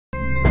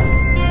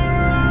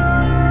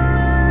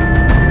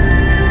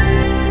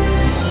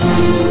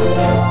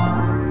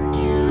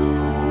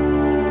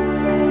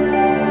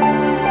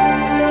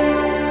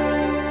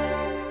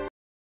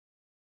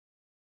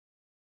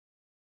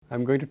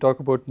I'm going to talk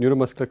about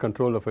neuromuscular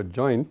control of a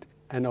joint.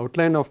 An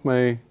outline of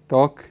my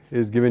talk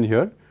is given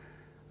here.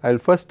 I'll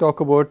first talk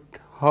about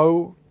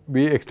how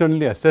we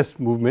externally assess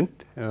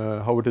movement,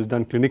 how it is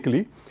done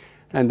clinically,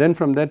 and then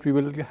from that we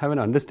will have an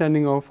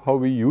understanding of how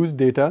we use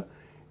data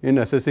in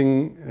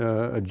assessing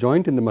a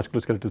joint in the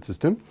musculoskeletal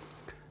system.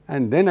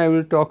 And then I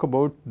will talk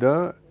about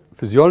the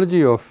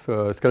physiology of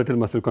skeletal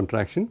muscle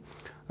contraction.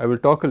 I will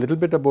talk a little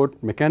bit about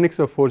mechanics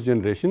of force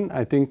generation.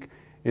 I think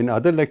in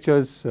other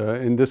lectures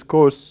in this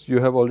course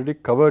you have already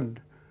covered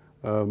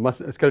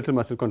skeletal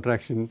muscle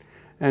contraction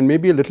and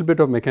maybe a little bit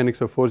of mechanics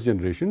of force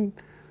generation,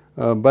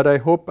 but I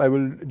hope I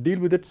will deal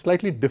with it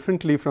slightly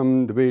differently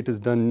from the way it is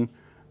done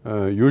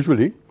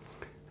usually.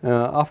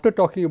 After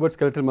talking about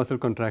skeletal muscle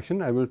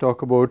contraction, I will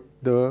talk about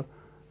the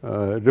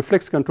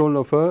reflex control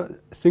of a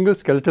single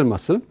skeletal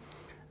muscle,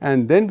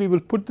 and then we will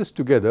put this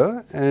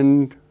together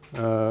and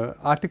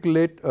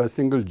articulate a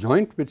single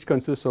joint which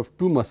consists of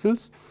two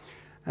muscles,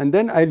 and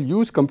then I will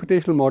use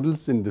computational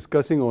models in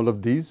discussing all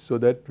of these so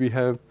that we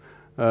have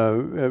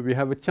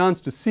a chance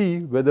to see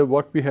whether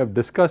what we have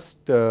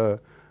discussed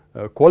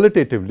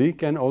qualitatively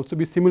can also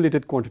be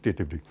simulated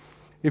quantitatively.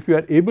 If we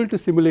are able to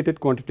simulate it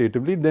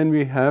quantitatively, then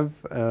we have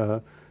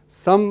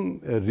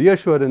some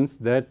reassurance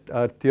that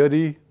our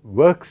theory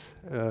works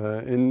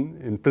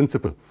in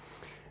principle.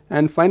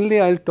 And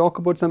finally, I will talk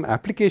about some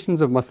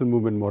applications of muscle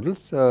movement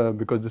models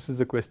because this is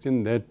a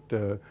question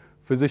that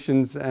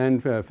physicians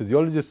and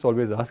physiologists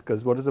always ask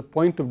us, what is the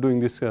point of doing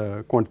these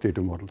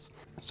quantitative models?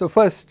 So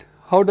first,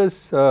 how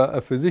does a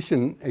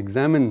physician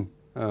examine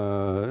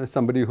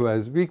somebody who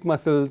has weak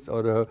muscles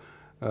or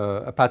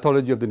a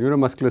pathology of the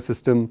neuromuscular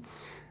system?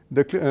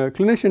 The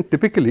clinician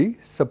typically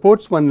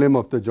supports one limb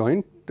of the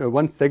joint,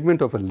 one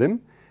segment of a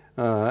limb,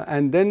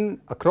 and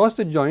then across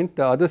the joint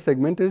the other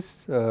segment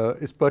is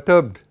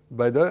perturbed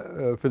by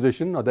the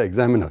physician or the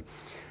examiner.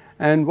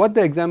 And what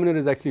the examiner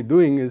is actually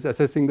doing is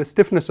assessing the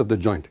stiffness of the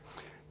joint.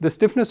 The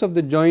stiffness of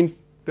the joint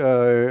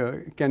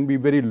can be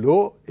very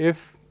low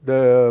if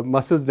the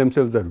muscles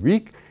themselves are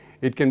weak.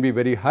 It can be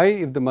very high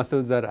if the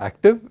muscles are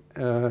active,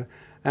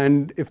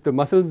 and if the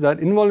muscles are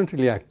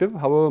involuntarily active,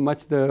 however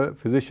much the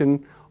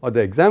physician or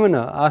the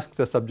examiner asks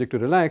the subject to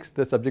relax,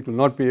 the subject will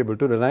not be able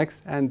to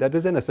relax, and that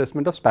is an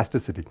assessment of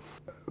spasticity.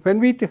 When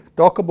we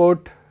talk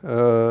about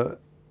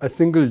a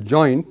single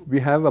joint, we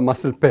have a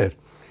muscle pair,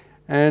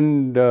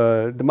 and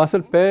the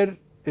muscle pair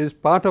is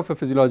part of a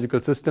physiological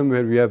system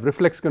where we have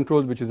reflex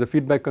control, which is a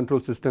feedback control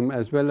system,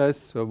 as well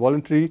as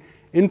voluntary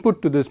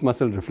input to this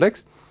muscle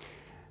reflex.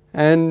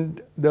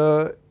 And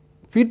the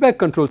feedback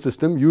control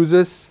system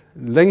uses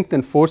length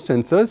and force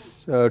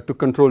sensors to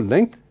control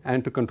length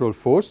and to control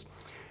force,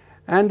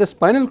 and the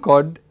spinal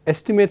cord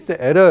estimates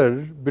the error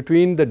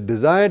between the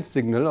desired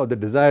signal or the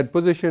desired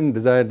position,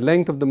 desired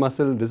length of the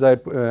muscle,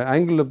 desired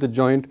angle of the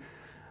joint,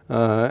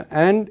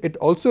 and it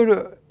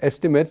also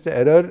estimates the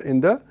error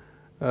in the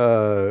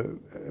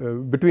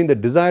between the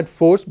desired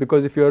force,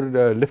 because if you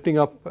are lifting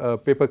up a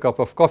paper cup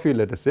of coffee,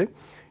 let us say,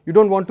 you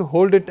do not want to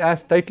hold it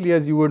as tightly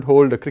as you would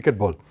hold a cricket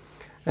ball,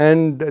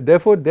 and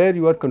therefore there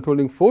you are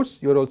controlling force,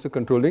 you are also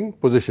controlling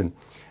position,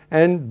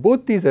 and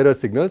both these error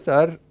signals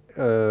are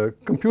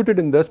computed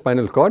in the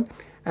spinal cord,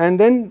 and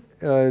then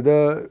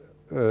the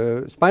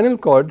spinal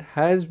cord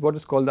has what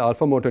is called the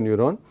alpha motor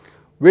neuron,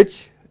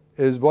 which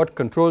is what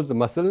controls the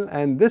muscle,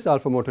 and this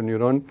alpha motor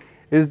neuron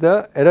is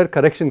the error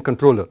correction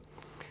controller.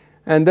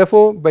 And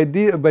therefore, by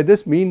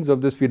this means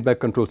of this feedback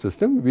control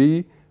system,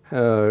 we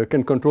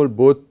can control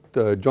both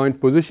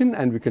joint position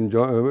and we can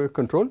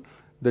control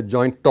the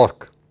joint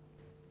torque.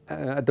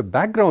 At the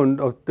background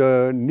of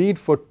the need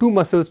for two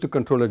muscles to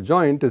control a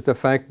joint is the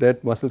fact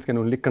that muscles can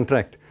only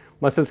contract,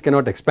 muscles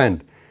cannot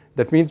expand.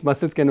 That means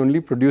muscles can only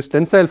produce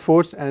tensile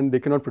force and they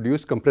cannot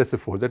produce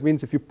compressive force. That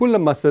means if you pull a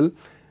muscle,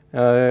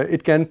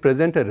 it can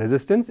present a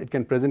resistance,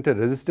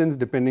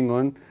 depending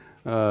on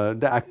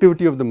the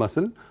activity of the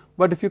muscle.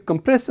 But if you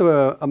compress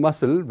a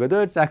muscle,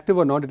 whether it is active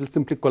or not, it will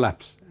simply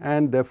collapse,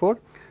 and therefore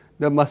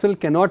the muscle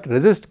cannot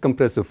resist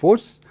compressive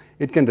force,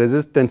 it can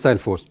resist tensile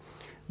force.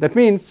 That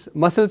means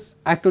muscles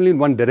act only in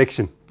one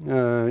direction.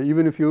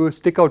 Even if you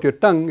stick out your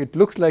tongue, it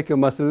looks like your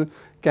muscle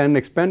can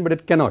expand, but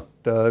it cannot.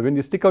 When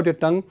you stick out your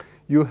tongue,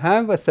 you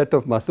have a set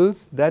of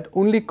muscles that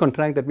only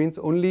contract, that means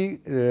only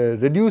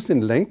reduce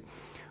in length,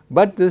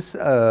 but this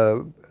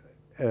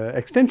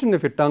extension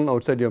of your tongue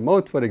outside your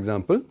mouth, for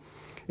example,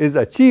 is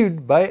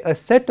achieved by a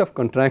set of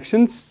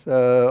contractions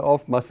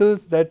of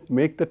muscles that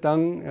make the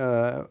tongue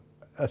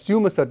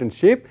assume a certain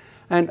shape,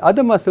 and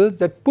other muscles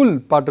that pull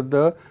part of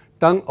the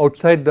tongue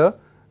outside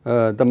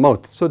the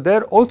mouth. So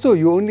there also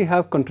you only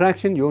have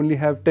contraction, you only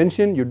have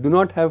tension, you do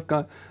not have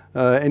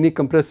any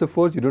compressive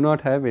force, you do not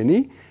have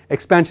any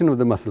expansion of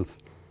the muscles.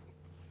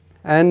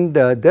 And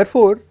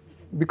therefore,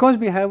 because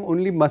we have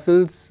only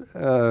muscles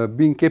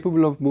being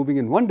capable of moving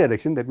in one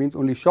direction, that means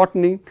only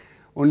shortening,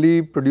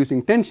 only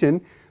producing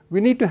tension, we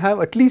need to have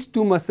at least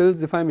two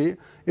muscles if I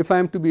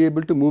am to be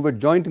able to move a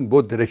joint in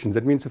both directions.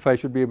 That means if I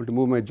should be able to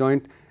move my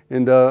joint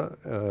in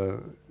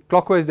the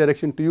clockwise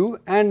direction to you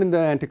and in the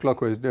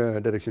anti-clockwise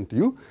direction to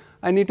you,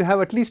 I need to have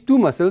at least two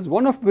muscles,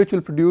 one of which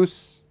will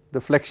produce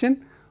the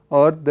flexion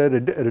or the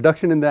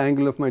reduction in the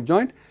angle of my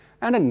joint,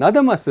 and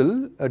another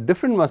muscle, a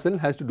different muscle,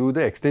 has to do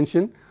the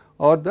extension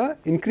or the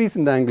increase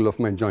in the angle of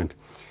my joint.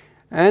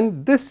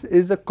 And this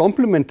is a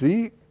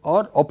complementary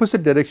or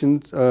opposite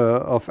directions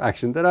of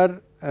action. There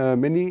are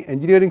many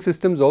engineering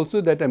systems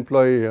also that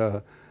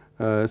employ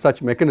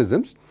such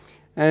mechanisms,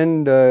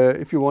 and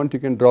if you want, you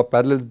can draw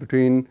parallels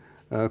between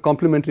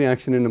complementary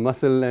action in a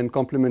muscle and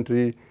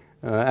complementary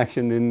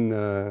action in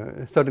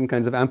certain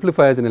kinds of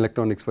amplifiers in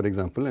electronics, for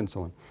example, and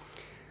so on.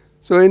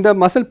 So, in the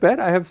muscle pair,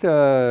 I have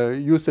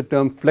used the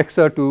term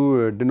flexor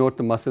to denote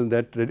the muscle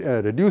that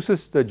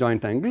reduces the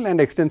joint angle, and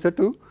extensor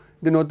to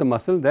denote the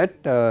muscle that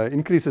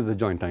increases the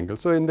joint angle.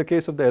 So, in the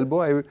case of the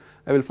elbow,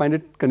 I will find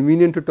it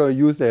convenient to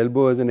use the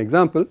elbow as an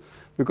example,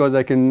 because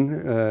I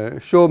can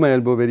show my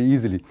elbow very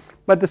easily.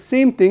 But the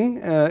same thing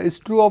is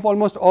true of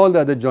almost all the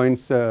other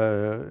joints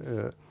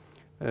that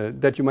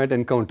you might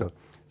encounter.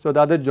 So,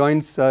 the other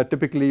joints are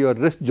typically your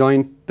wrist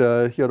joint.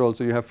 Here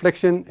also you have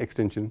flexion,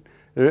 extension,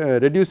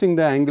 reducing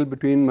the angle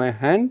between my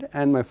hand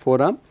and my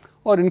forearm,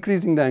 or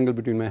increasing the angle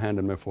between my hand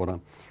and my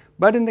forearm.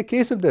 But in the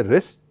case of the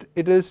wrist,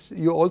 it is,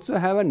 you also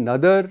have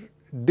another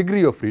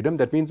degree of freedom.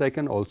 That means I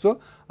can also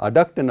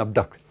adduct and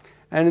abduct.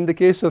 And in the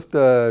case of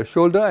the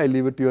shoulder, I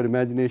leave it to your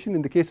imagination.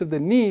 In the case of the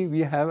knee,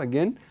 we have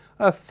again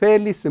a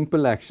fairly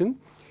simple action,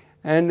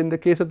 and in the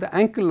case of the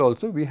ankle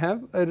also, we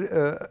have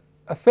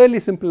a fairly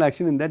simple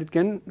action in that it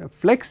can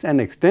flex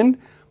and extend,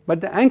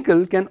 but the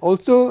ankle can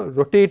also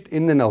rotate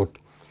in and out.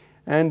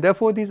 And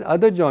therefore, these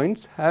other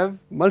joints have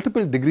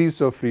multiple degrees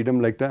of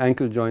freedom, like the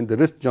ankle joint, the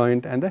wrist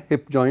joint, and the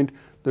hip joint,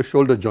 the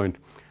shoulder joint.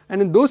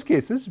 And in those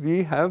cases,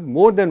 we have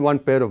more than one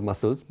pair of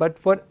muscles, but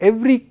for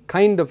every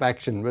kind of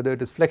action, whether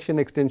it is flexion,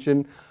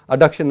 extension,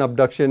 adduction,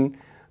 abduction,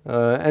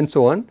 and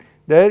so on,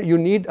 there you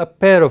need a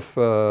pair of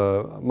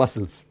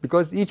muscles,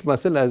 because each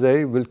muscle, as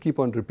I will keep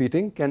on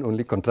repeating, can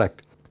only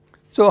contract.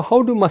 So,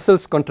 how do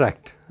muscles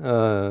contract?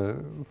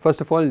 First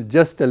of all,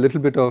 just a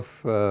little bit of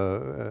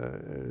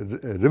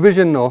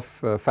revision of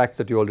facts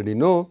that you already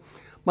know.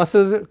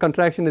 Muscle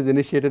contraction is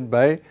initiated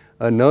by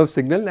a nerve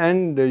signal,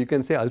 and you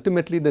can say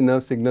ultimately the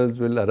nerve signals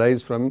will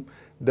arise from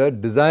the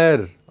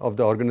desire of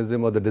the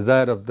organism or the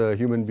desire of the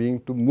human being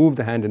to move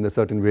the hand in a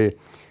certain way,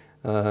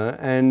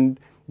 and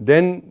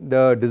then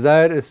the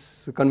desire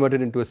is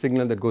converted into a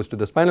signal that goes to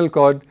the spinal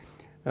cord,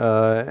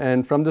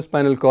 and from the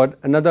spinal cord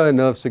another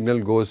nerve signal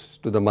goes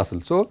to the muscle.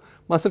 So,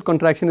 muscle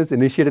contraction is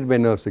initiated by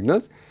nerve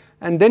signals,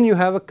 and then you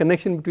have a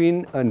connection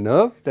between a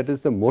nerve, that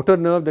is the motor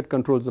nerve that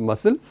controls the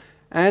muscle,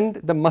 and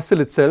the muscle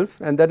itself,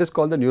 and that is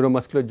called the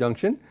neuromuscular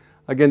junction.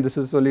 Again, this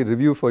is only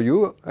review for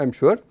you, I am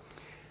sure.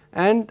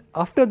 And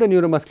after the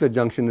neuromuscular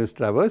junction is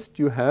traversed,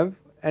 you have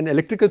an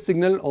electrical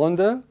signal on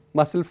the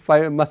muscle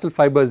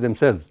fibers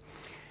themselves.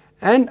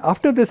 And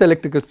after this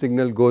electrical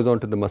signal goes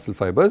on to the muscle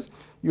fibers,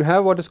 you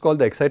have what is called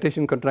the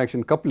excitation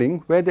contraction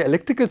coupling, where the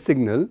electrical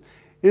signal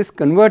is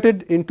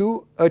converted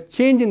into a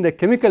change in the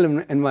chemical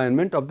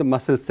environment of the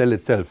muscle cell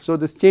itself. So,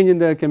 this change in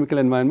the chemical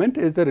environment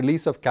is the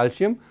release of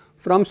calcium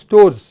from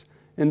stores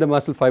in the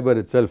muscle fiber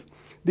itself.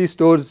 These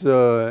stores,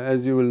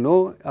 as you will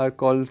know, are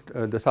called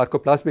the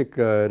sarcoplasmic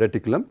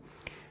reticulum,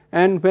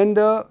 and when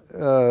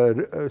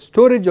the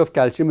storage of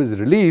calcium is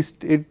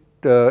released, it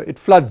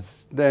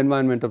floods the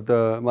environment of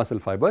the muscle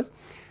fibers,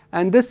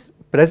 and this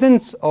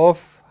presence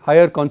of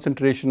higher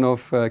concentration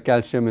of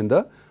calcium in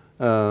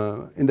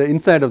the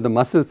inside of the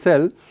muscle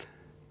cell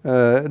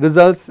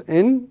results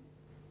in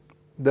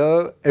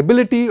the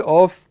ability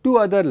of two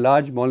other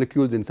large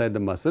molecules inside the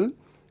muscle,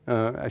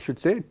 I should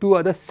say two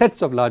other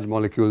sets of large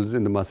molecules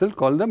in the muscle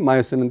called the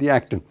myosin and the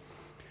actin.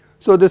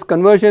 So, this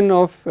conversion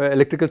of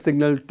electrical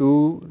signal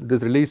to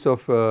this release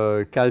of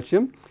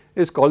calcium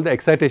is called the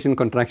excitation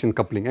contraction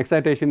coupling.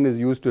 Excitation is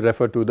used to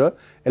refer to the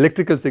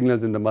electrical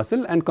signals in the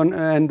muscle, and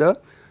the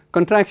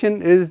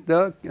contraction is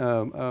the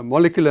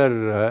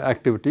molecular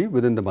activity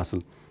within the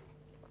muscle.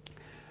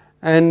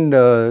 And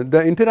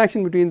the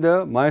interaction between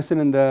the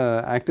myosin and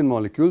the actin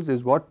molecules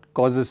is what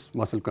causes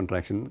muscle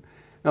contraction.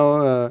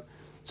 Now,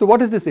 so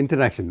what is this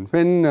interaction?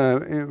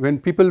 When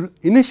people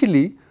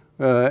initially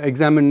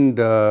examined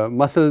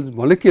muscles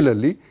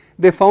molecularly,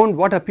 they found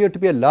what appeared to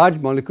be a large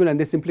molecule, and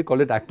they simply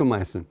called it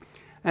actomyosin.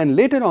 And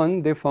later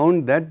on, they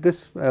found that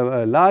this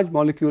large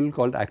molecule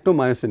called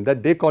actomyosin,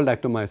 that they called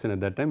actomyosin at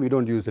that time, we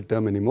do not use the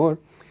term anymore,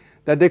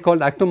 that they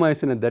called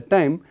actomyosin at that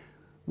time,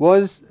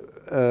 was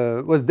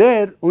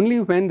there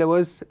only when there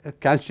was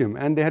calcium,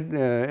 and they had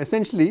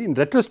essentially, in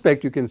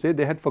retrospect, you can say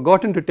they had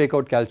forgotten to take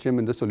out calcium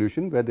in the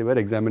solution where they were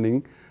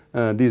examining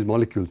these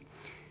molecules.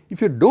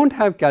 If you do not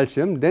have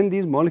calcium, then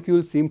these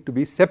molecules seem to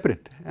be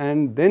separate,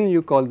 and then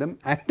you call them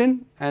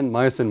actin and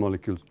myosin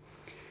molecules.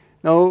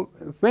 Now,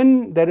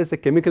 when there is a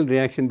chemical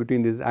reaction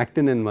between these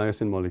actin and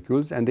myosin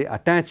molecules, and they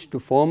attach to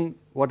form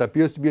what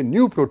appears to be a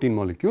new protein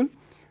molecule,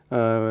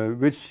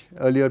 which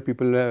earlier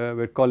people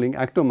were calling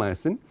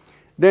actomyosin,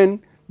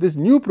 then this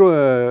new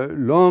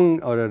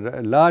long or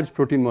a large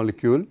protein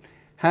molecule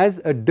has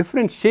a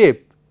different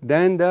shape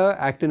than the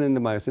actin and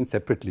the myosin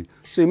separately.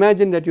 So,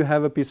 imagine that you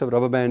have a piece of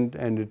rubber band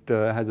and it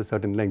has a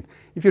certain length.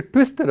 If you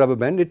twist the rubber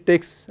band, it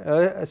takes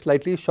a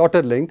slightly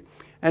shorter length,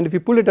 and if you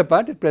pull it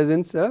apart, it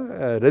presents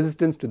a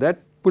resistance to that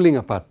pulling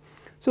apart.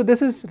 So,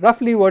 this is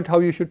roughly how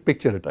you should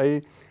picture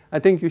it. I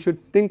think you should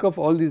think of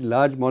all these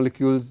large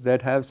molecules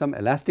that have some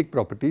elastic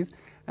properties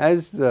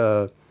as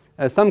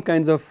some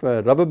kinds of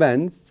rubber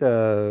bands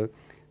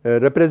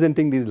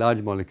representing these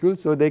large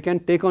molecules. So, they can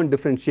take on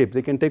different shapes.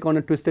 They can take on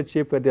a twisted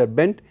shape where they are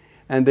bent,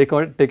 and they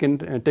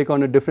can take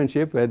on a different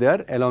shape where they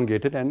are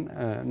elongated and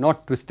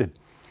not twisted.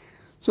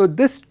 So,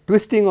 this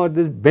twisting or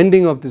this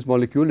bending of this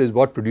molecule is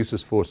what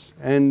produces force,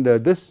 and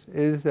this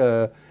is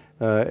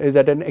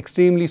at an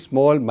extremely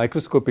small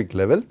microscopic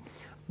level.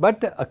 But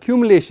the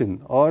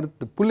accumulation or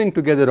the pulling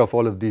together of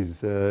all of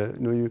these,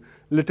 you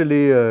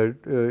literally,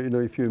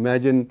 if you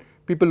imagine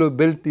people who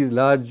built these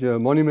large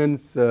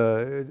monuments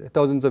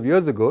thousands of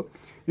years ago,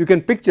 you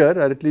can picture,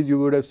 or at least you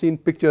would have seen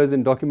pictures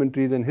in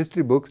documentaries and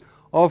history books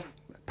of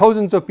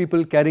thousands of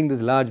people carrying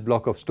this large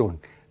block of stone.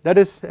 That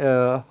is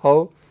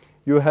how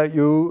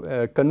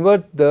you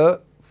convert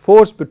the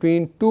force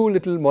between two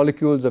little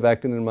molecules of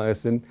actin and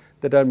myosin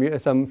that are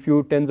some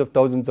few tens of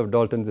thousands of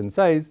Daltons in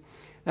size,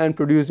 and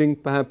producing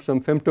perhaps some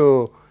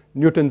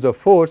femtonewtons of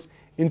force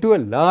into a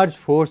large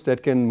force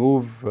that can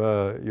move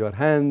your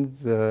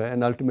hands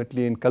and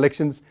ultimately in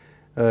collections,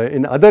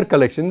 in other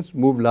collections,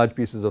 move large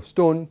pieces of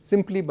stone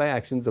simply by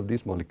actions of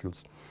these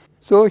molecules.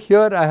 So,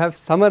 here I have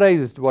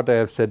summarized what I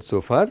have said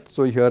so far.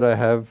 So, here I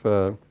have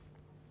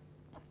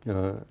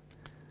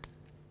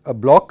a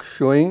block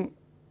showing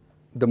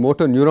the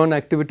motor neuron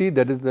activity,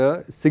 that is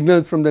the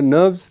signals from the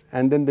nerves,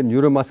 and then the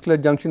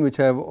neuromuscular junction, which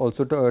I have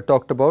also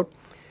talked about.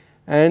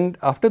 And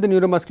after the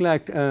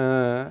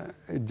neuromuscular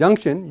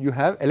junction, you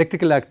have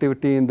electrical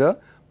activity in the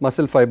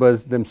muscle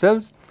fibers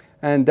themselves,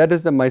 and that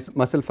is the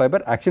muscle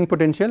fiber action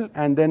potential.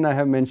 And then I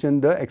have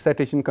mentioned the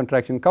excitation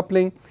contraction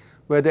coupling,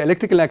 where the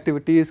electrical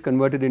activity is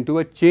converted into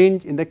a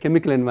change in the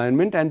chemical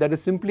environment, and that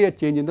is simply a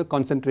change in the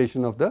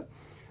concentration of the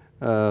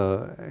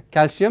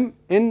calcium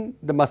in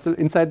the muscle,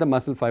 inside the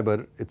muscle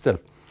fiber itself.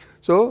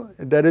 So,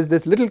 there is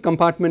this little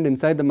compartment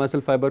inside the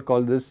muscle fiber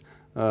called this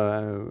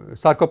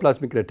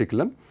sarcoplasmic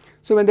reticulum.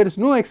 So, when there is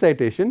no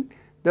excitation,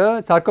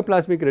 the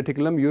sarcoplasmic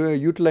reticulum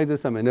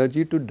utilizes some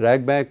energy to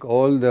drag back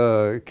all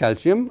the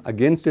calcium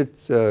against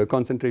its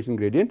concentration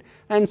gradient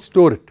and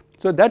store it.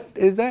 So, that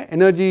is an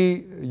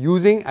energy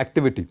using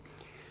activity,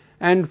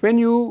 and when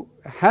you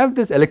have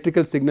this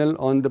electrical signal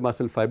on the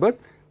muscle fiber,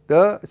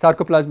 the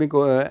sarcoplasmic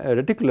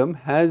reticulum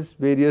has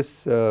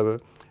various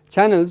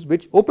channels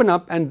which open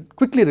up and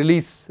quickly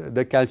release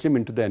the calcium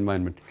into the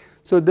environment.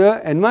 So,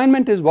 the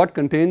environment is what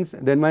contains,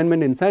 the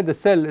environment inside the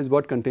cell is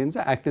what contains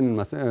the actin and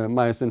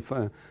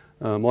myosin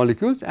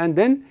molecules, and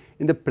then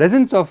in the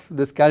presence of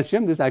this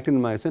calcium, this actin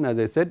and myosin, as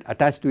I said,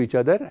 attach to each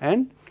other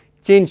and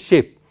change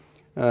shape.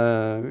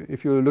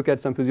 If you look at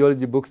some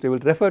physiology books, they will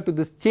refer to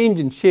this change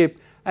in shape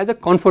as a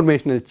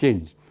conformational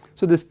change.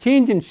 So, this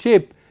change in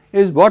shape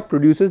is what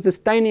produces this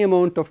tiny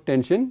amount of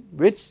tension,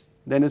 which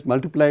then is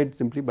multiplied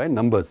simply by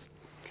numbers,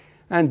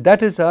 and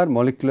that is our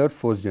molecular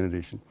force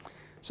generation.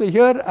 So,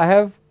 here I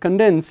have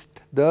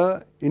condensed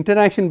the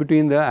interaction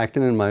between the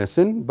actin and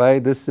myosin by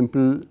this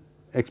simple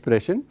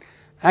expression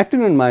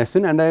actin and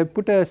myosin, and I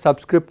put a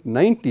subscript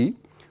 90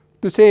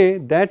 to say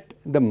that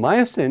the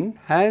myosin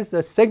has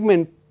a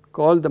segment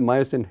called the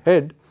myosin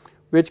head,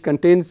 which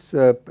contains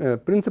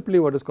principally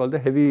what is called the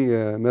heavy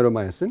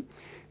meromyosin.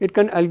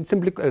 I will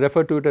simply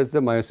refer to it as the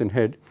myosin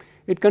head.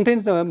 It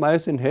contains the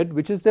myosin head,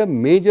 which is the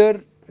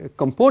major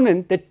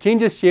component that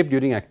changes shape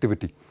during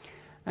activity,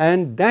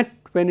 and that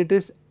when it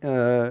is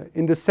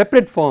in the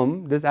separate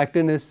form, this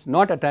actin is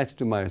not attached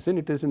to myosin,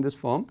 it is in this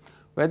form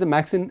where the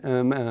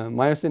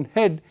myosin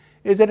head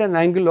is at an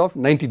angle of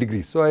 90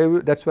 degrees. So,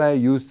 that is why I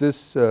use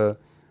this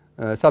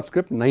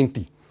subscript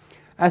 90.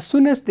 As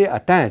soon as they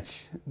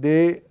attach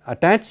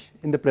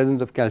in the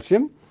presence of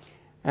calcium,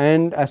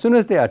 and as soon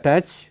as they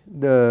attach,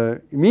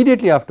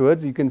 immediately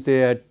afterwards, you can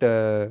say at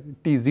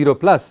T0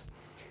 plus,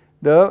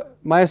 the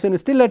myosin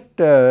is still at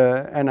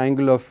an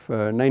angle of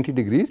 90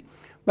 degrees,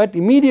 but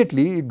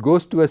immediately it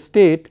goes to a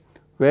state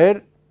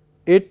where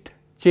it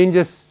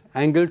changes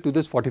angle to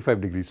this 45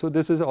 degrees. So,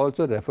 this is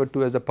also referred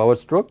to as a power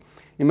stroke.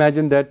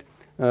 Imagine that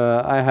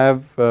I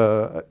have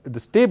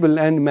this table,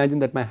 and imagine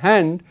that my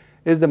hand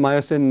is the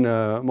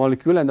myosin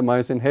molecule and the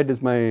myosin head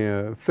is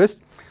my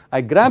fist.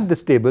 I grab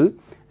this table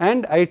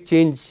and I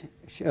change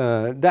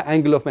the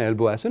angle of my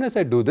elbow. As soon as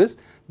I do this,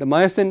 the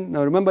myosin,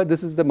 now remember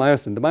this is the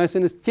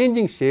myosin is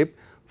changing shape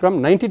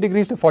from 90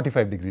 degrees to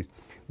 45 degrees.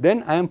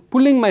 Then I am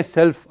pulling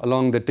myself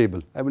along the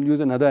table. I will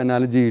use another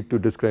analogy to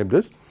describe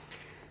this.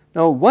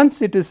 Now,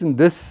 once it is in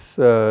this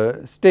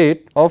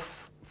state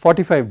of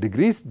 45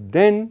 degrees,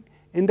 then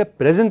in the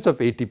presence of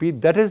ATP,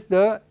 that is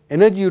the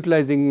energy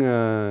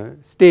utilizing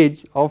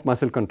stage of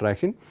muscle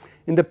contraction.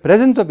 In the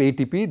presence of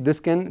ATP,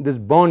 this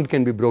bond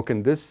can be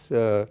broken, this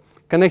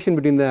connection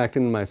between the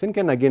actin and myosin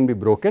can again be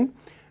broken,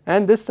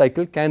 and this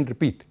cycle can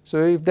repeat. So,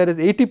 if there is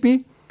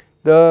ATP,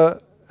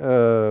 the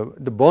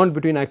the bond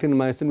between actin and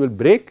myosin will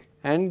break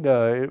and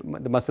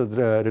the muscles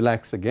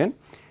relax again.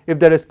 If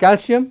there is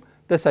calcium,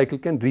 the cycle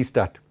can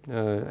restart.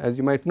 As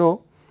you might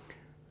know,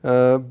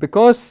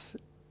 because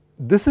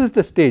this is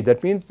the stage,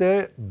 that means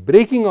the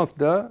breaking of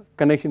the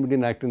connection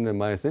between actin and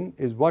myosin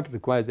is what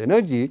requires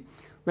energy.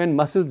 When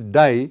muscles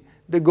die,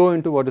 they go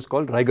into what is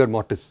called rigor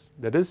mortis,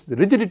 that is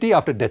rigidity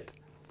after death.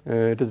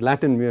 It is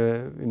Latin.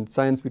 In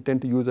science we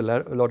tend to use a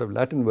lot of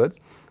Latin words,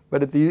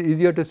 but it is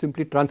easier to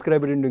simply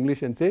transcribe it into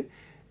English and say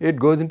it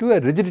goes into a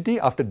rigidity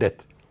after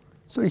death.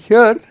 So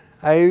here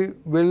I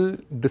will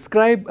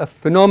describe a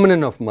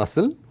phenomenon of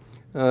muscle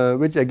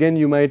which again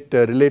you might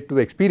relate to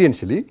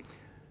experientially.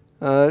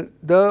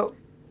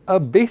 A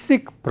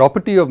basic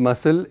property of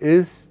muscle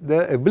is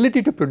the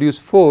ability to produce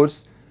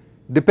force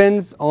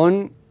depends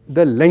on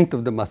the length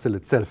of the muscle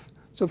itself.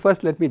 So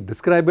first let me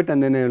describe it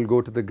and then I will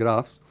go to the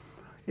graphs.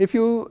 If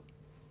you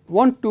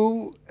want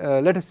to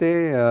let us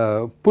say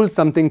pull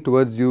something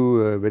towards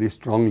you very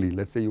strongly,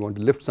 let us say you want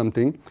to lift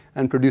something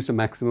and produce a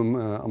maximum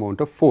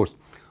amount of force.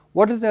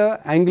 What is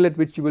the angle at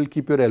which you will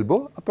keep your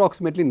elbow?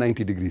 Approximately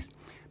 90 degrees,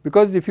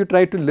 because if you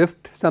try to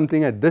lift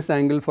something at this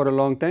angle for a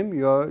long time,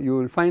 you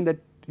will find that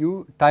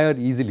you tire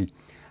easily,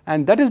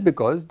 and that is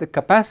because the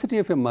capacity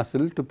of a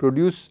muscle to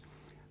produce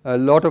a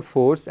lot of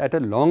force at a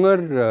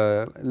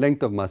longer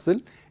length of muscle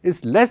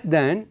is less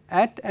than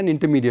at an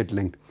intermediate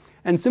length.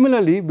 And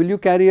similarly, will you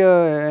carry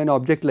an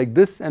object like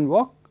this and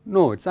walk?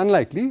 No, it is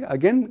unlikely,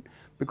 again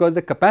because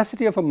the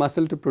capacity of a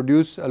muscle to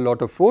produce a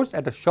lot of force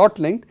at a short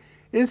length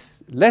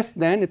is less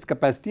than its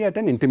capacity at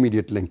an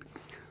intermediate length.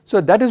 So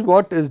that is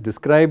what is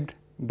described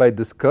by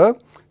this curve.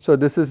 So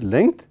this is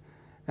length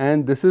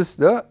and this is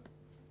the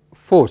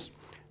force.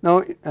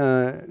 Now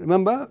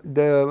remember,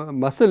 the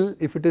muscle,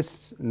 if it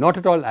is not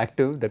at all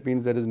active, that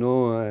means there is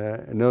no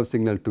nerve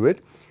signal to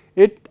it,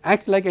 it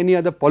acts like any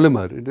other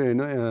polymer.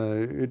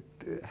 It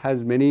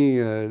has many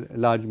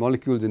large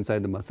molecules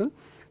inside the muscle.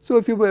 So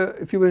if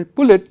you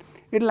pull it,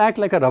 it will act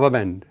like a rubber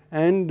band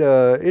and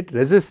it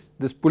resists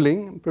this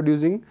pulling,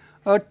 producing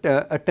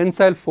a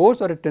tensile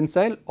force or a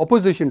tensile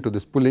opposition to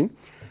this pulling,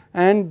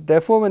 and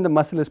therefore when the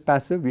muscle is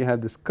passive we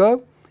have this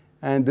curve,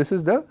 and this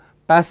is the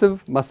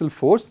passive muscle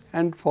force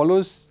and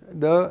follows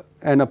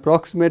an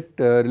approximate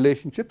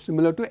relationship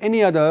similar to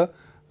any other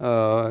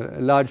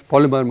large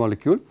polymer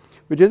molecule,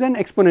 which is an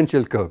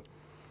exponential curve.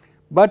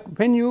 But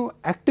when you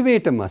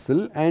activate a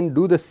muscle and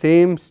do the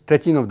same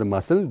stretching of the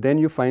muscle, then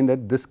you find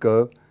that this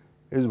curve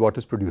is what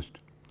is produced.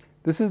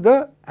 This is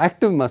the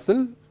active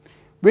muscle,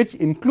 which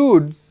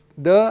includes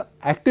the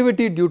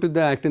activity due to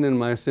the actin and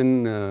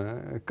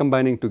myosin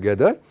combining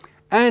together,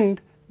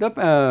 and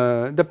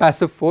the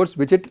passive force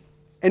which it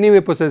anyway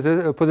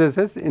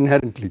possesses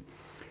inherently.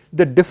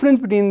 The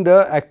difference between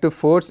the active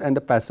force and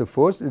the passive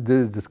force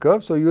is this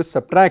curve. So you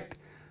subtract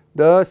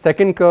the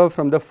second curve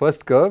from the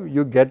first curve,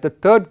 you get the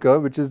third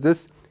curve, which is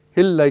this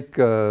hill-like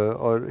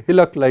or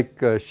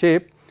hillock-like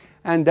shape,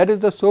 and that is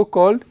the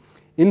so-called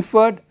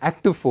inferred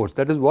active force.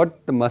 That is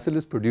what the muscle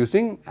is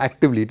producing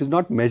actively. It is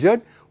not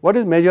measured. What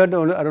is measured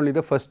are only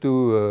the first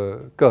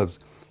two curves.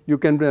 You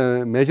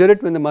can measure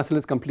it when the muscle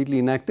is completely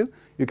inactive,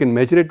 you can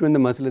measure it when the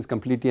muscle is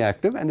completely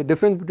active, and the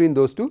difference between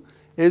those two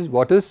is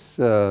what is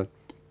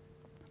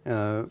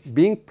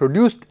being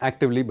produced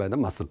actively by the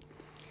muscle.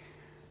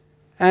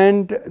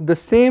 And the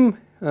same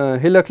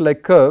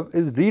hillock-like curve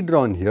is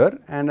redrawn here,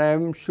 and I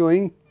am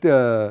showing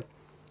the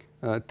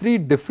three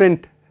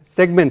different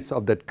segments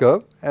of that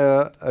curve: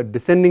 a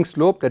descending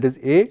slope, that is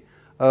a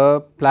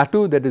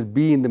plateau, that is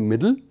B in the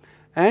middle,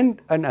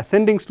 and an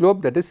ascending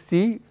slope, that is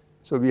C.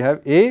 So we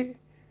have A,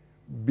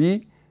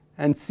 B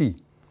and C.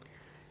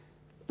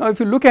 Now if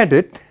you look at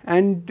it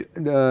and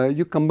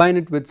you combine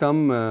it with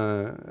some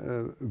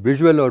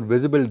visual or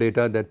visible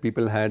data that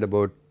people had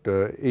about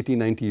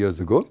 80-90 years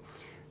ago,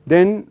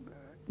 then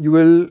you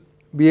will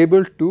be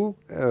able to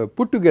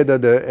put together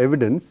the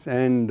evidence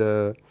and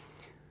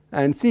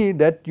see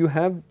that you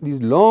have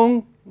these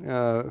long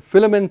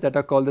filaments that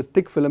are called the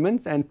thick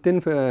filaments and thin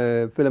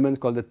filaments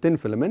called the thin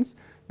filaments.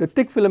 The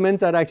thick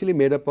filaments are actually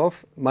made up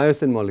of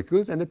myosin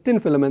molecules and the thin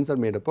filaments are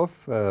made up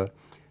of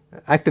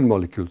actin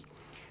molecules.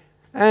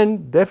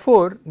 And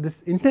therefore,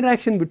 this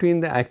interaction between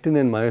the actin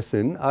and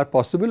myosin are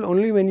possible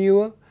only when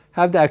you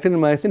have the actin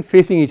and myosin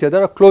facing each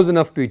other or close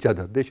enough to each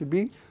other. They should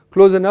be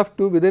close enough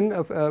to within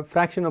a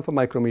fraction of a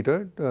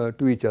micrometer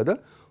to each other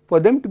for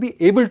them to be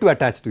able to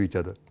attach to each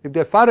other. If they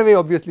are far away,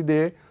 obviously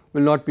they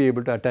will not be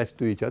able to attach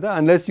to each other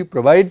unless you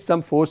provide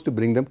some force to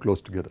bring them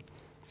close together.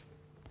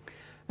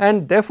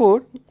 And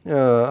therefore,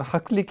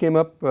 Huxley came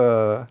up,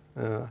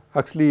 A.F.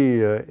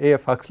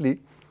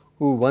 Huxley,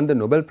 who won the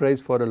Nobel Prize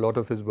for a lot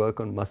of his work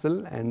on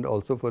muscle and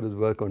also for his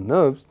work on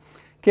nerves,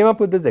 came up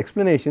with this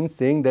explanation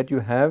saying that you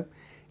have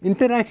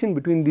interaction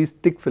between these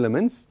thick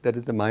filaments, that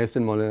is the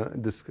myosin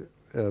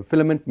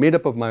filament made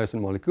up of myosin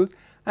molecules,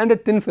 and the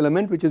thin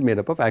filament which is made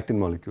up of actin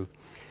molecules.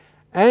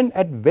 And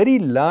at very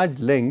large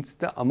lengths,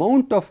 the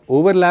amount of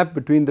overlap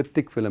between the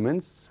thick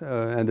filaments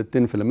and the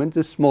thin filaments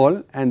is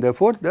small, and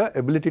therefore the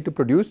ability to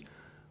produce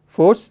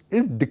force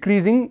is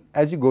decreasing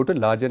as you go to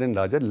larger and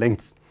larger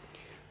lengths.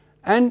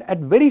 And at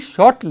very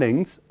short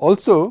lengths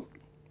also,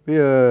 I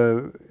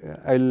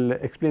will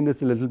explain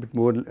this a little bit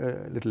more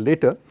little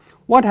later.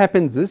 What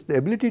happens is the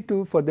ability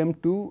for them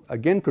to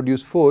again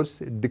produce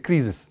force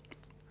decreases.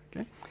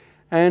 Okay.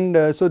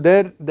 And so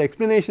there the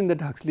explanation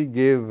that Huxley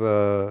gave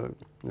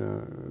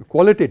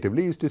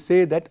qualitatively is to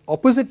say that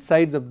opposite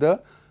sides of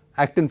the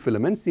actin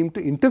filaments seem to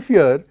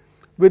interfere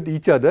with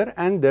each other,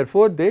 and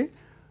therefore they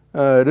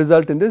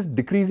result in this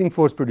decreasing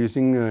force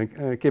producing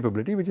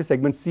capability, which is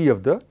segment C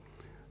of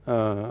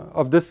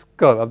this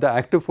curve, of the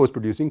active force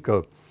producing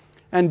curve.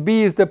 And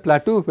B is the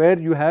plateau where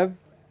you have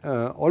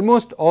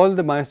almost all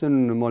the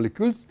myosin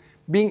molecules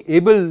being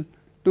able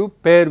to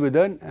pair with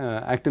an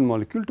actin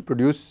molecule to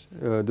produce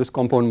this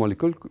compound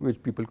molecule,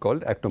 which people call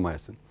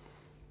actomyosin.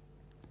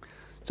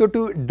 So,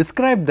 to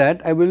describe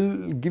that, I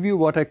will give you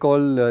what I call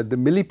the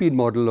millipede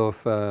model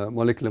of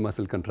molecular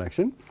muscle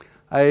contraction.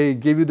 I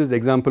gave you this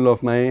example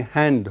of my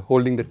hand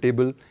holding the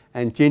table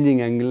and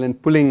changing angle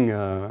and pulling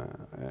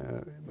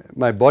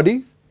my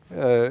body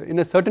in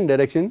a certain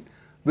direction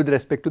with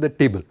respect to the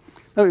table.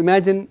 Now,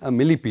 imagine a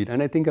millipede,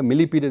 and I think a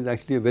millipede is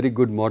actually a very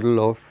good model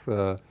of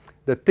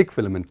the thick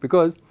filament,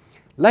 because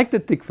like the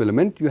thick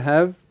filament, you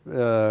have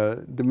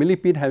the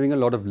millipede having a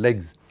lot of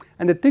legs,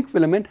 and the thick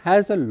filament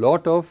has a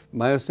lot of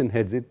myosin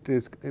heads. It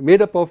is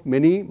made up of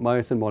many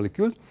myosin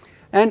molecules,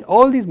 and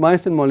all these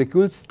myosin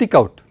molecules stick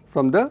out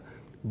from the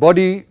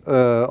body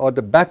or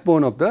the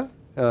backbone of the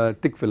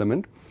thick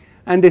filament,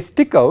 and they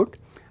stick out,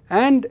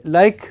 and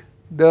like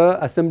the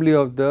assembly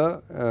of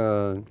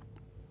the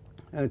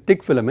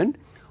thick filament,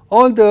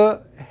 all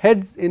the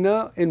heads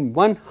in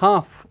one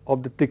half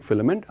of the thick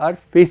filament are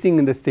facing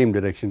in the same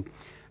direction.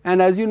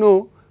 And as you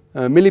know,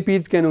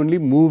 millipedes can only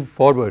move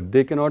forward,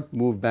 they cannot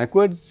move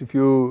backwards.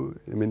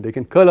 They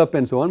can curl up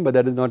and so on, but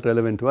that is not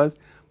relevant to us,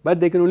 but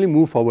they can only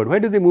move forward. Why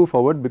do they move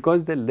forward?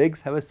 Because their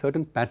legs have a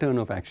certain pattern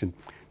of action.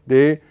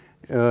 They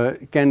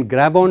can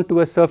grab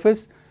onto a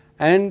surface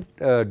and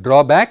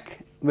draw back.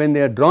 When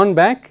they are drawn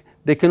back,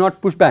 they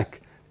cannot push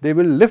back. They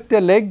will lift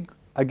their leg,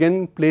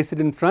 again place it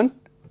in front,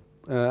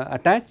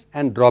 attach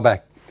and draw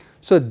back.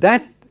 So,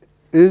 that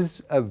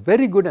is a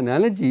very good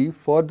analogy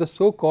for the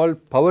so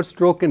called power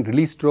stroke and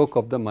release stroke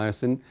of the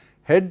myosin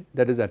head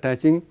that is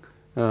attaching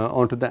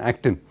onto the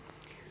actin.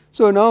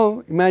 So,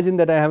 now imagine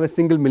that I have a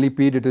single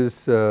millipede, it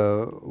is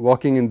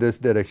walking in this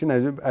direction.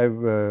 As I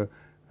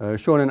have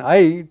shown an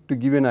eye to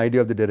give you an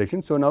idea of the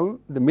direction. So, now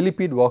the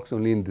millipede walks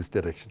only in this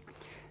direction.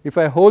 If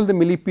I hold the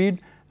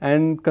millipede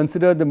and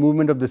consider the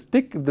movement of the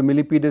stick, if the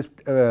millipede is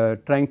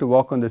trying to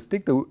walk on the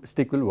stick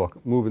will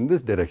move in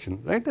this direction,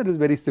 right. That is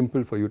very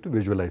simple for you to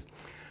visualize.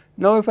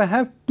 Now, if I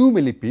have two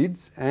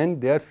millipedes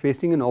and they are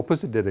facing in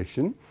opposite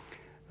direction,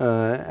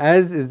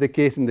 as is the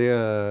case in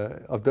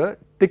of the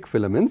thick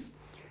filaments,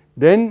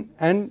 then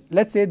and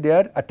let us say they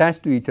are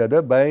attached to each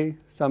other by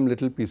some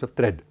little piece of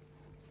thread.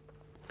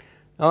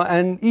 Now,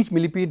 and each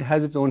millipede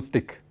has its own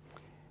stick,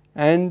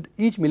 and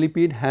each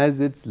millipede has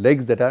its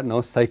legs that are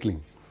now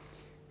cycling.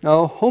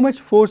 Now, how much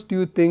force do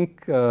you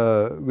think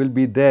will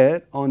be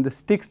there on the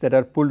sticks that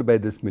are pulled by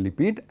this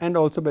millipede and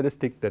also by the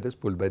stick that is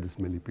pulled by this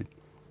millipede?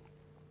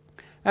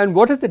 And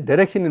what is the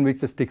direction in which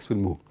the sticks will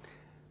move?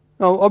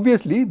 Now,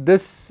 obviously,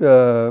 this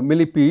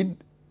millipede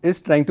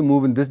is trying to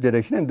move in this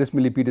direction and this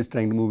millipede is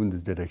trying to move in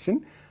this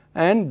direction,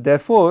 and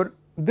therefore,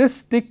 this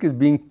stick is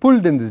being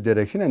pulled in this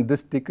direction and this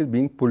stick is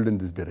being pulled in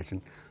this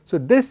direction. So,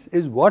 this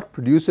is what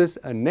produces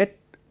a net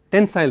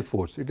tensile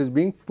force. It is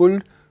being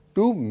pulled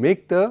to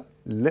make the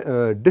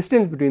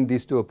distance between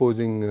these two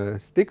opposing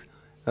sticks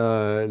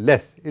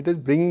less. It is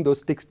bringing those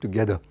sticks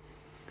together.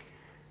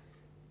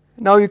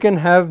 Now, you can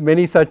have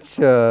many such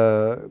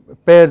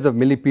pairs of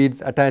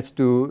millipedes attached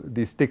to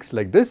these sticks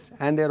like this,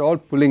 and they are all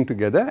pulling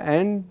together,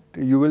 and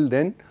you will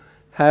then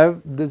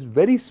have this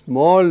very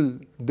small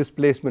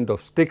displacement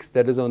of sticks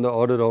that is on the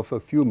order of a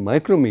few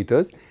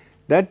micrometers,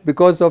 that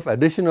because of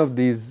addition of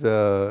these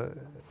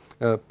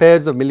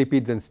pairs of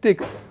millipedes and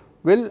sticks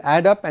will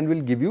add up and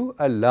will give you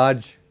a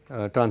large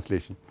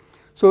translation.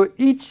 So,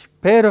 each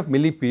pair of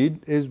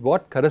millipede is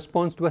what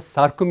corresponds to a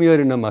sarcomere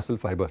in a muscle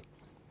fiber.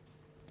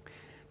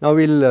 Now,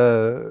 we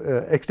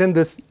will extend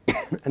this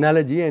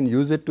analogy and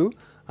use it to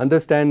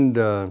understand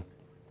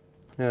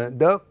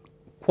the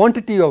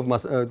quantity of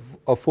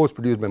force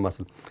produced by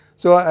muscle.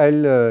 So, I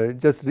will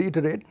just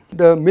reiterate,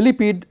 the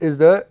millipede is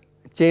the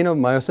chain of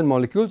myosin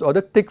molecules or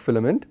the thick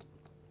filament,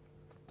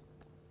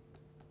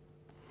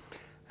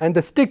 and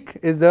the stick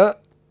is the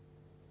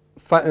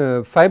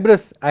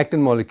fibrous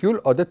actin molecule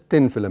or the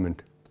thin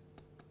filament,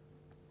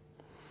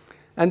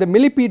 and the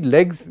millipede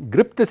legs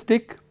grip the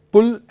stick,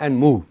 pull and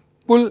move,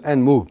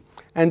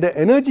 and the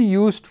energy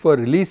used for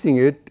releasing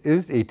it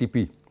is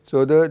ATP.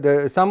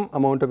 So, some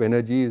amount of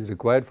energy is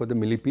required for the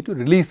millipede to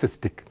release the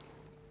stick.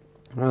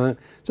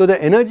 So,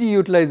 the energy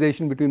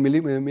utilization between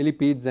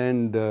millipedes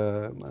and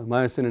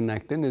myosin and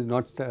actin is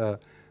not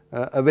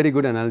a very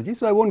good analogy.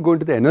 So, I will not go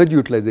into the energy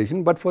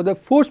utilization, but for the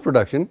force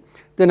production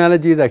the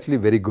analogy is actually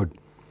very good.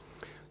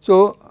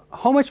 So,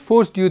 how much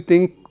force do you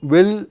think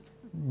will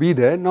be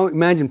there? Now,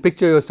 imagine,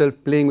 picture yourself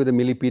playing with a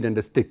millipede and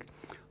a stick.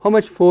 how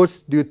much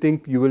force do you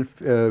think you will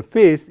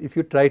face if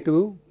you try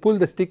to pull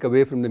the stick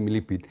away from the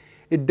millipede?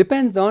 It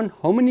depends on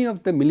how many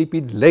of the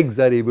millipede's legs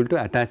are able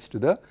to attach to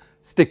the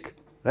stick,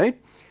 right,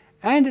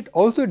 and it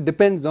also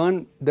depends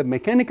on the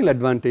mechanical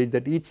advantage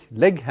that each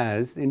leg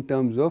has in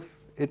terms of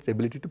its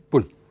ability to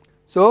pull.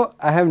 So,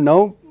 I have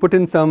now put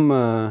in some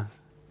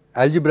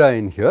algebra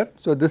in here.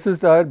 So, this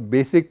is our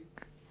basic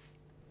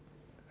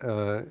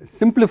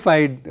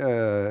simplified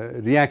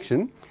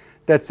reaction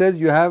that says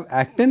you have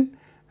actin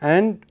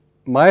and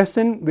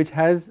myosin which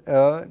has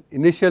an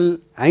initial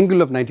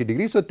angle of 90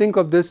 degrees. So, think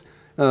of this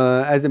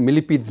as a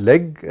millipede's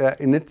leg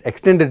in its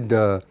extended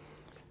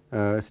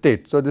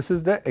state. So, this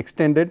is the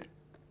extended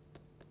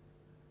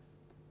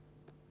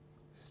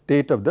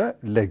state of the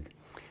leg,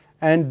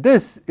 and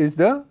this is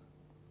the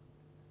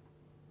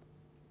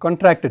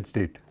contracted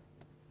state,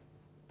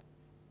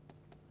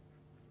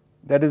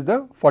 that is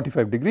the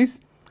 45 degrees,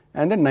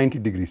 and the 90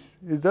 degrees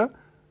is the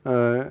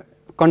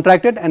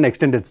contracted and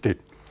extended state.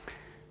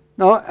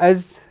 Now,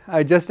 as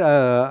I just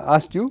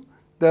asked you,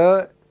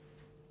 the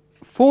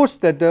force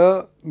that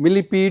the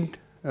millipede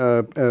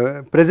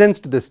presents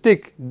to the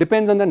stick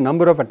depends on the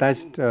number of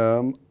attached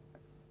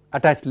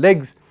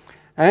legs,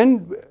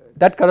 and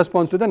that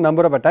corresponds to the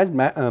number of attached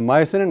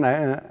myosin and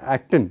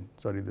actin,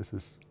 sorry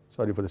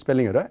for the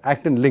spelling error,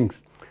 actin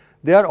links.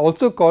 They are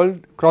also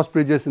called cross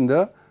bridges in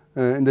the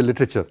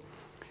literature.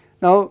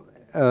 Now,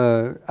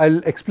 I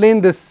will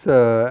explain this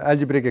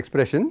algebraic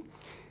expression.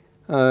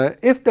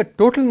 If the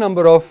total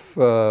number of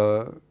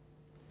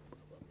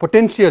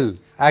potential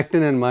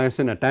actin and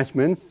myosin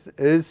attachments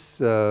is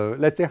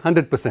let us say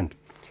 100%,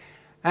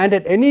 and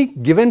at any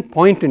given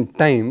point in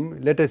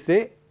time, let us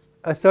say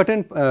a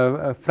certain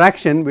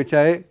fraction which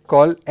I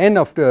call n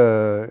of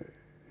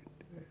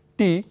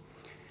t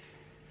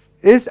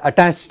is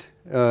attached,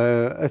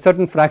 a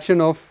certain fraction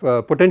of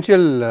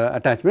potential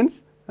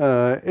attachments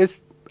is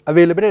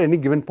available at any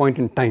given point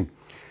in time.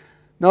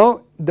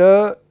 Now,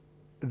 the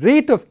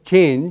rate of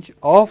change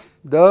of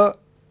the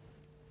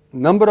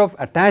number of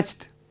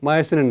attached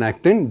myosin and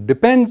actin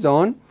depends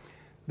on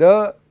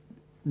the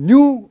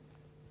new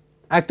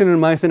actin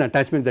and myosin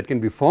attachments that can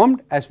be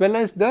formed, as well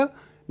as the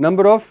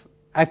number of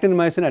actin and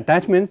myosin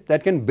attachments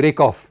that can break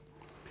off.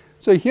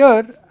 So,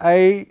 here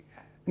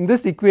in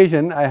this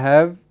equation I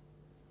have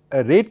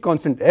a rate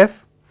constant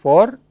f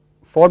for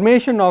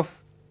formation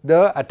of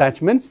the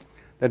attachments,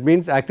 that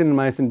means actin and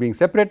myosin being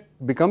separate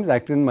becomes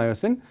actin and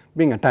myosin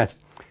being attached.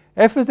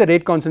 F is the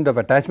rate constant of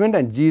attachment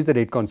and g is the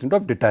rate constant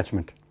of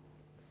detachment.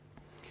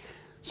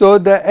 So,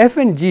 the f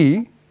and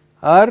g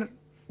are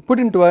put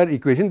into our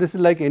equation. This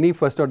is like any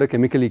first order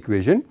chemical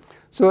equation.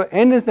 So,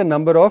 n is the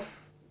number of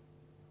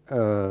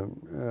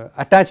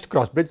attached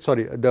cross bridge,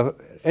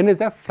 n is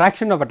the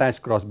fraction of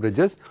attached cross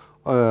bridges,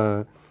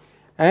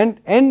 and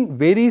n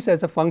varies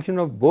as a function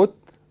of both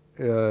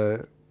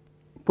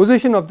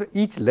position of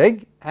each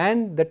leg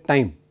and the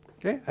time.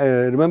 Okay.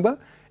 Remember,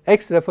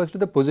 x refers to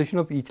the position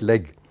of each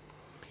leg,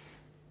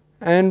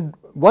 and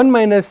 1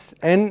 minus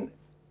n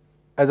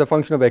as a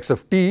function of x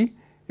of t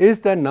is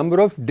the number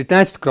of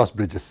detached cross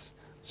bridges.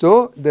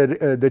 So,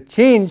 the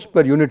change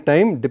per unit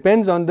time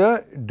depends on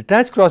the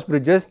detached cross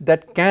bridges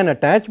that can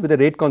attach with the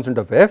rate constant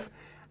of f,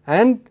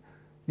 and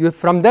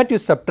from that you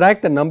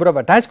subtract the number of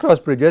attached cross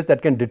bridges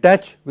that can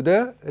detach with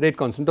the rate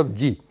constant of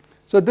g.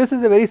 So, this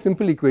is a very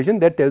simple equation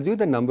that tells you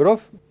the number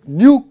of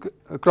new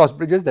cross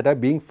bridges that are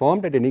being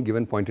formed at any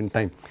given point in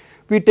time.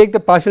 We take the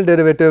partial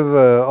derivative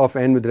of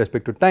n with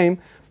respect to time,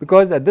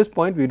 because at this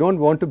point we do not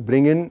want to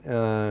bring in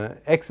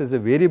x as a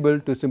variable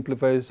to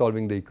simplify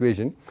solving the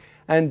equation,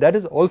 and that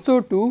is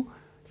also to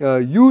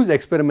use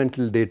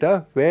experimental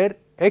data where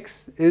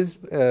x is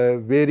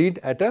varied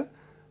at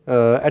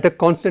a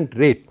constant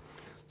rate.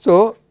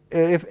 So,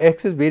 if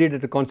x is varied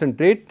at a constant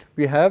rate,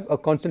 we have a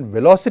constant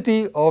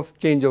velocity of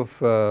change of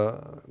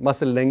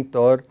muscle length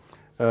or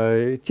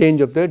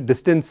change of the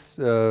distance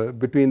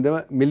between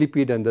the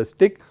millipede and the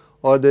stick,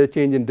 or the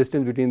change in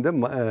distance between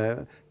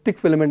the thick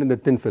filament and the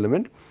thin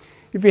filament.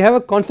 If we have a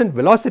constant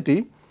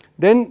velocity,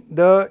 then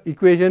the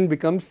equation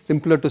becomes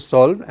simpler to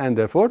solve, and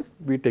therefore,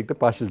 we take the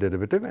partial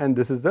derivative, and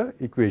this is the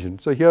equation.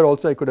 So, here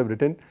also I could have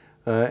written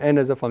n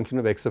as a function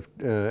of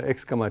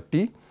x comma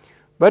t,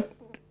 but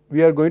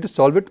we are going to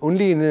solve it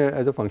only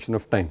as a function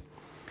of time.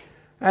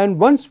 And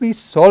once we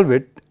solve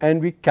it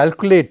and we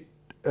calculate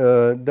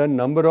the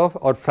number of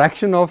or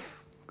fraction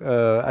of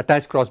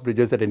attached cross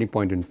bridges at any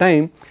point in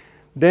time,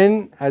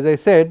 then as I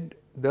said,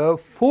 the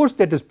force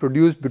that is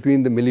produced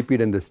between the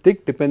millipede and the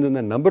stick depends on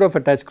the number of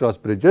attached cross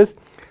bridges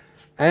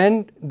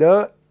and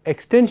the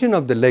extension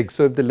of the leg.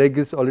 So, if the leg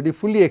is already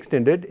fully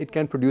extended, it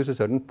can produce a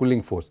certain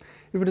pulling force.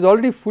 If it is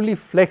already fully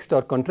flexed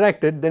or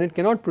contracted, then it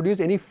cannot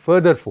produce any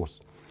further force.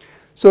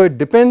 So, it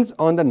depends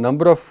on the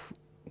number of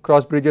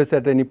cross bridges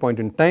at any point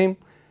in time,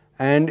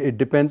 and it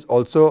depends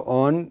also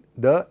on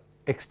the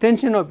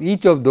extension of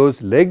each of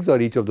those legs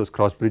or each of those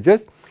cross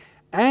bridges,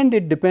 and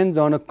it depends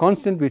on a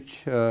constant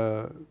which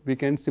we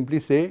can simply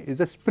say is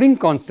a spring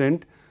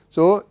constant.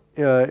 So,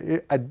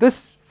 at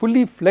this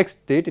fully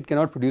flexed state, it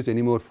cannot produce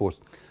any more force,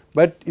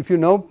 But if you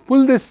now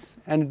pull this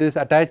and it is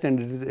attached and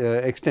it is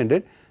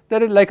extended,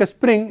 there is like a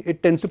spring,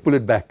 it tends to pull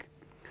it back.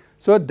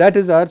 So that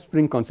is our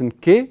spring constant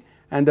K,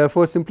 and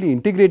therefore simply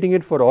integrating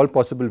it for all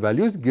possible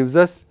values gives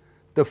us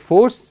the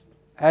force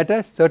at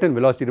a certain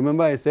velocity.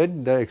 Remember I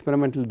said the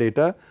experimental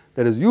data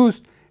that is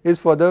used is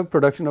for the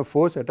production of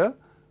force at a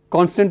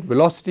constant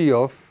velocity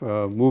of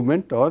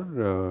movement,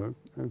 or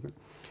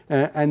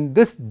and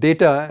this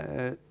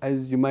data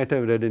as you might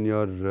have read in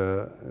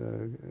your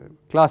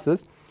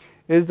classes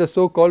is the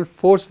so called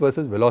force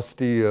versus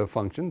velocity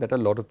function that a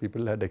lot of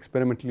people had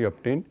experimentally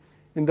obtained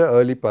in the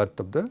early part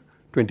of the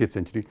 20th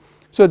century.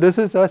 So this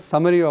is a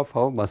summary of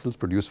how muscles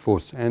produce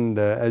force, and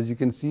as you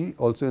can see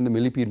also in the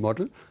millipede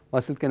model,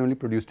 muscles can only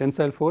produce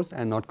tensile force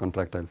and not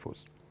contractile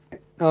force.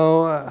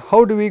 Now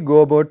how do we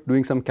go about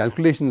doing some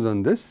calculations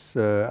on this?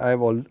 I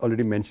have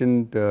already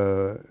mentioned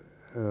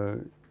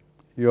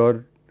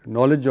your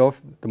knowledge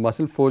of the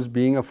muscle force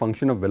being a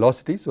function of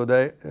velocity, so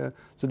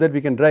that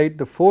we can write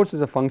the force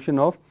is a function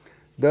of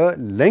the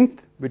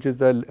length, which is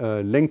the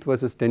length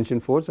versus tension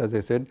force. As I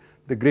said,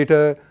 the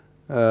greater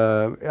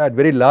at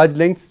very large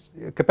lengths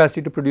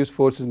capacity to produce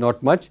force is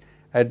not much,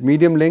 at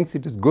medium lengths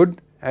it is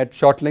good, at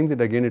short lengths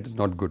it is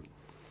not good.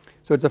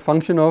 So it is a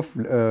function of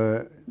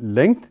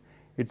length,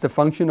 it is a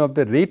function of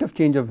the rate of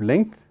change of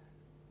length,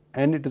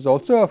 and it is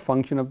also a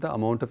function of the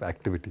amount of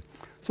activity.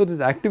 So this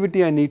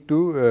activity I need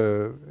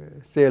to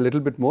say a little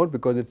bit more,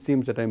 because it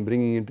seems that I am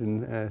bringing it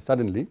in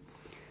suddenly.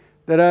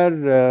 There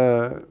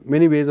are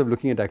many ways of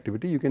looking at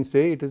activity. You can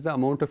say it is the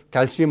amount of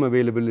calcium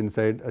available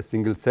inside a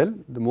single cell.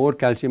 The more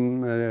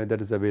calcium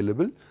that is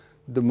available,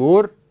 the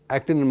more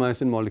actin and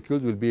myosin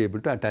molecules will be able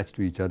to attach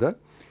to each other.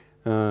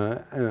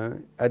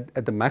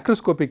 At the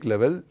macroscopic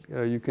level,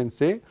 you can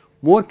say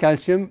more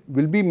calcium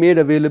will be made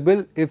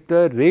available if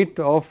the rate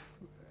of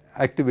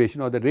activation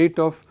or the rate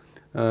of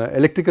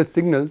electrical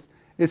signals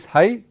is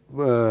high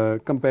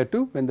compared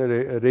to when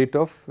the rate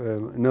of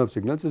nerve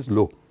signals is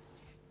low.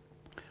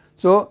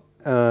 So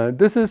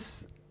this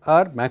is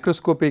our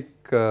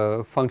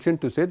macroscopic function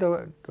to say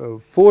the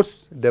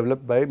force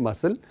developed by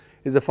muscle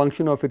is a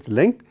function of its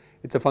length,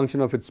 it is a function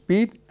of its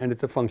speed, and it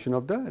is a function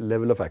of the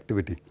level of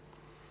activity.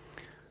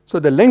 So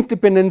the length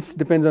dependence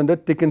depends on the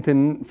thick and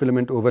thin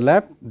filament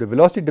overlap, the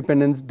velocity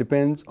dependence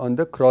depends on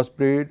the cross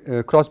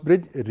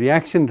bridge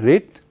reaction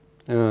rate,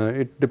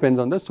 it depends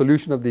on the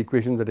solution of the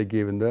equations that I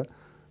gave in the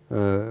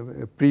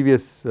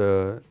previous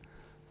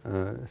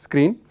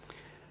screen.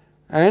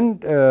 And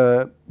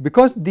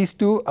because these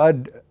two are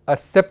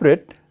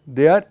separate,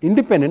 they are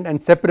independent and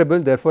separable,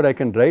 therefore I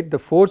can write the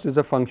force is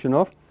a function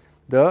of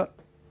the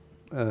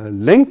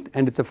length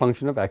and it is a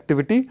function of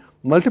activity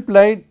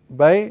multiplied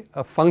by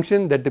a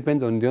function that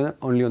depends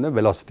only on the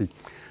velocity.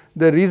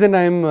 The reason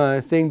I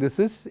am saying this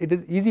is, it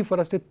is easy for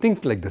us to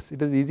think like this.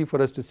 It is easy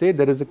for us to say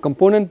there is a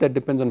component that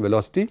depends on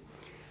velocity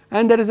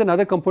and there is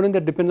another component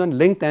that depends on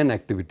length and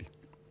activity.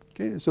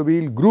 Okay. So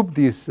we will group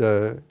these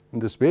in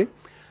this way,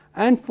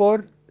 and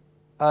for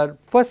our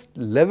first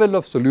level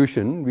of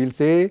solution we will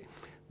say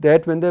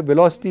that when the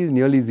velocity is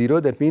nearly 0,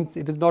 that means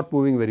it is not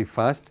moving very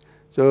fast.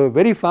 So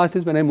very fast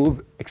is when I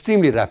move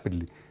extremely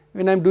rapidly.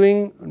 When I am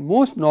doing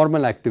most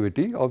normal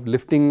activity of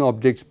lifting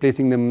objects,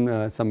 placing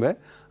them somewhere,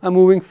 I am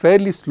moving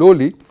fairly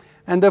slowly,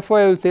 and therefore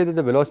I will say that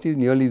the velocity is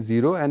nearly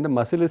 0 and the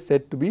muscle is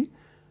said to be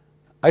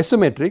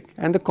isometric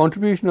and the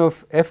contribution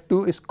of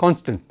F2 is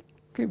constant.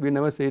 Okay. We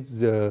never say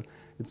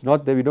it's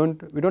not there, we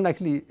don't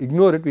actually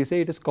ignore it, we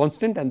say it is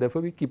constant and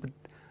therefore we keep it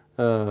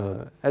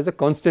as a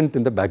constant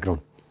in the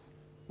background.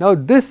 Now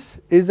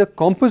this is a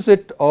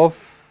composite of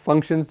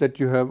functions that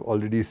you have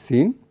already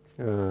seen.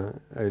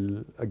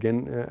 I'll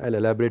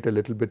elaborate a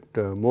little bit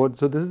more.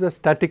 So this is a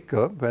static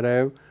curve where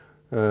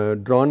I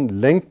have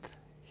drawn length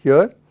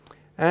here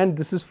and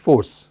this is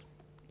force.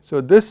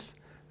 So this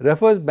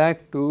refers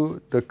back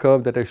to the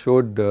curve that I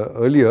showed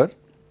earlier.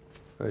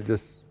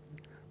 Just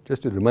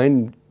to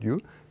remind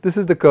you, this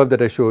is the curve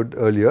that I showed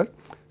earlier.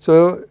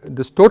 So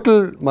this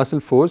total muscle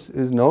force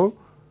is now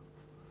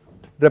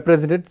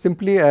represented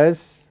simply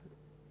as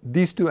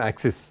these two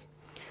axes,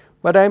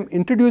 but I am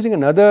introducing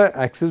another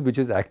axis which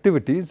is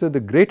activity. So the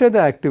greater the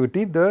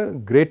activity, the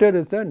greater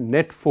is the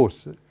net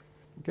force,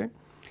 okay,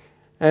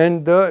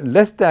 and the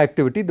less the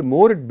activity, the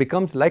more it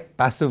becomes like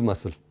passive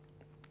muscle.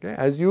 Okay.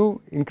 As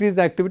you increase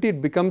the activity,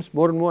 it becomes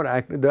more and more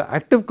the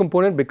active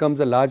component becomes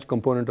a large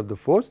component of the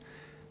force.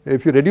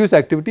 If you reduce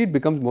activity, it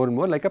becomes more and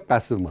more like a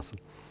passive muscle.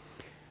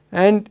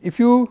 And if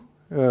you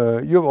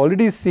have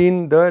already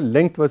seen the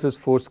length versus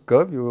force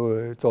curve,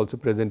 it is also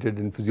presented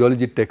in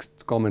physiology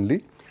texts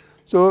commonly.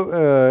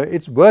 So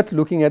it is worth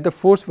looking at the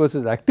force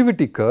versus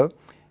activity curve,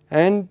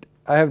 and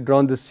I have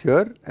drawn this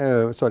here,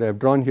 I have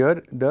drawn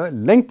here the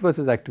length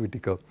versus activity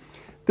curve.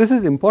 This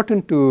is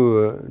important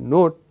to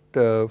note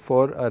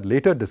for our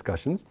later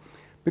discussions,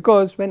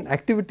 because when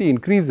activity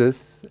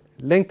increases,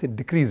 length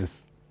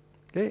decreases.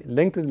 Okay.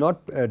 Length is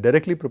not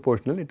directly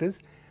proportional, it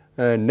is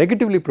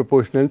negatively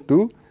proportional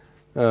to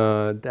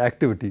the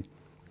activity,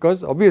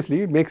 because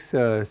obviously it makes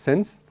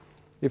sense.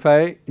 If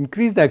I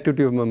increase the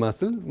activity of my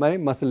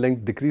muscle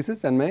length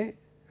decreases and my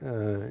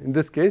in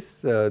this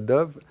case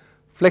the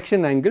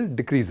flexion angle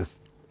decreases.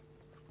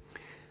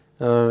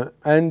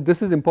 And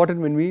this is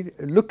important when we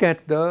look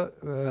at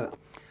the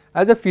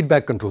as a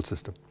feedback control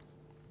system.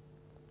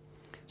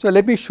 So,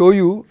 let me show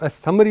you a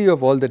summary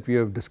of all that we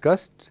have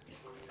discussed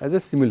as a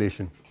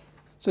simulation.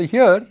 So,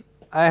 here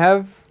I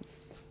have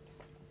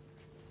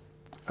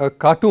a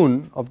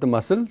cartoon of the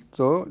muscle.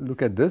 So,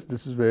 look at this,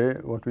 this is where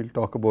what we will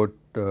talk about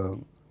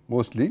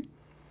mostly,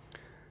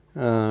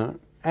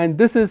 and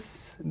this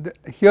is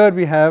here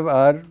we have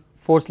our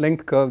force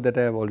length curve that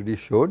I have already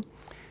showed,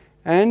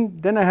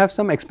 and then I have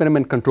some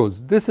experiment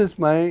controls. This is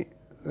my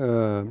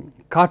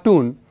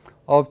cartoon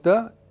of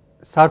the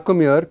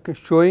sarcomere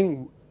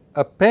showing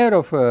a pair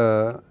of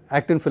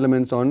actin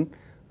filaments on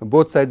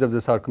both sides of the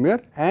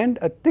sarcomere and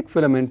a thick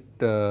filament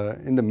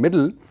in the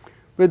middle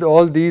with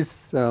all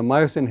these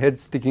myosin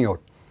heads sticking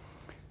out.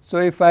 So,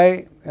 if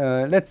I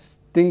let us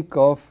think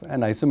of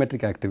an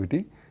isometric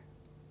activity,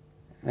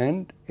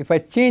 and if I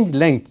change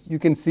length, you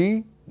can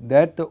see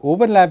that the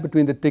overlap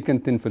between the thick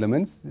and thin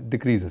filaments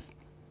decreases.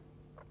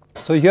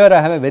 So, here I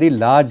have a very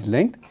large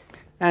length,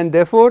 and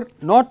therefore,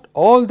 not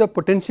all the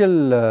potential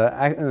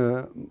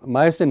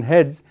myosin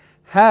heads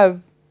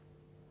have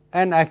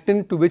an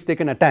actin to which they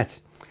can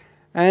attach,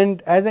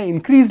 and as I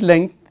increase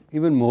length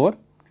even more,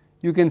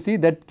 you can see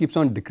that keeps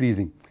on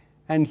decreasing.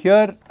 And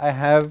here I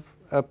have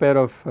a pair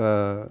of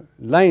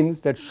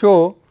lines that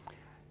show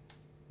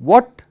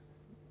what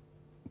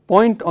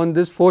point on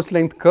this force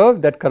length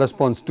curve that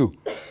corresponds to.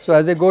 So,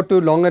 as I go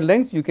to longer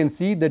lengths, you can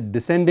see the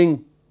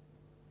descending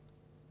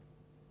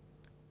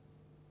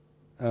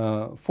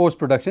force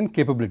production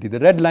capability. The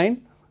red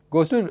line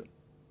goes to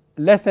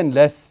less and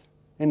less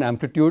in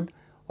amplitude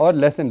or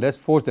less and less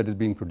force that is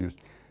being produced.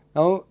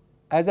 Now,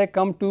 as I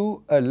come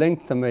to a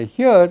length somewhere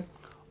here,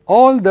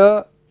 all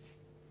the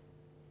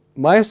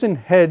myosin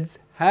heads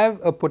have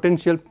a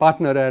potential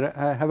partner,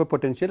 have a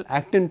potential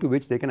actin to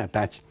which they can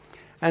attach,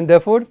 and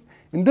therefore,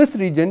 in this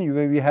region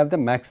we have the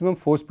maximum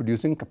force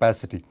producing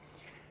capacity.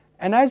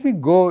 And as we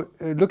go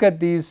look at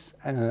these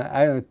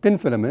thin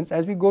filaments,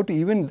 as we go to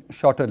even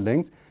shorter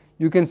lengths,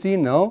 you can see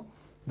now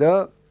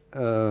the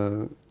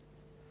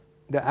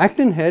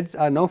actin heads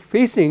are now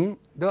facing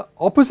the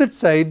opposite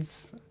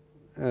sides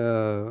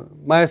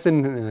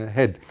myosin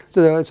head.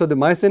 So, the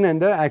myosin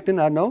and the actin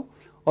are now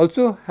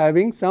also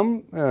having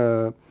some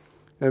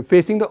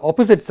facing the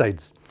opposite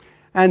sides,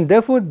 and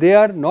therefore, they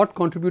are not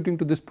contributing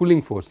to this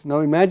pulling force. Now,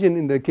 imagine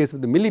in the case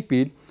of the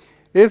millipede,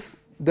 if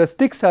the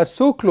sticks are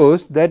so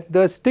close that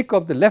the stick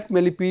of the left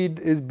millipede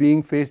is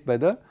being faced by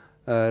the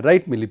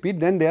right millipede,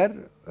 then they are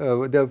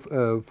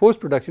the force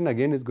production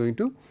again is going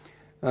to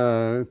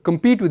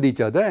compete with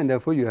each other, and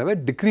therefore, you have a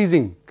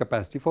decreasing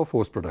capacity for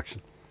force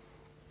production.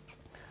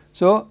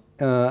 So,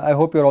 I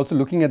hope you are also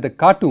looking at the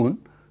cartoon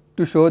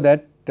to show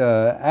that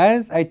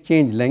as I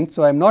change length,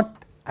 so I am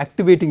not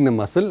activating the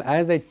muscle,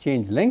 as I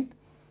change length,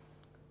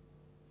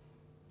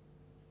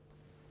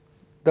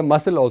 the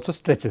muscle also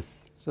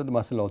stretches. So, the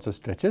muscle also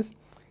stretches,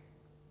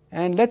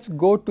 and let us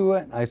go to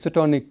an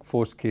isotonic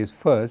force case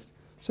first.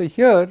 So,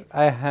 here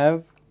I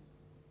have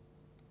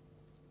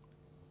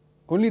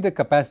only the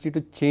capacity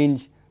to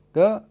change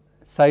the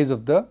size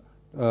of the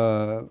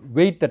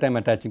weight that I am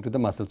attaching to the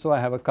muscle. So, I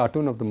have a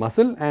cartoon of the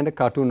muscle and a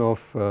cartoon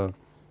of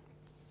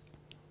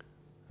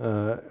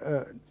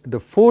the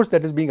force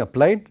that is being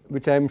applied,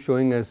 which I am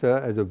showing as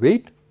a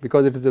weight,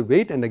 because it is a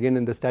weight, and again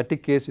in the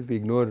static case, if we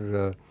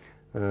ignore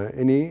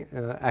any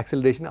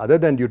acceleration other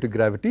than due to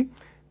gravity,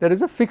 there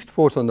is a fixed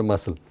force on the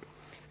muscle.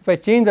 If I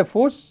change the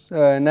force,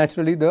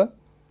 naturally the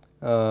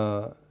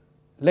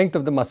length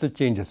of the muscle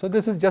changes. So,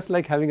 this is just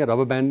like having a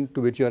rubber band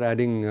to which you are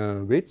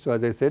adding weight. So,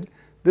 as I said,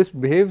 this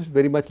behaves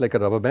very much like a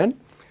rubber band.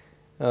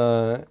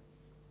 Now,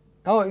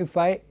 if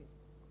I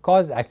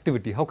cause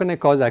activity, how can I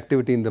cause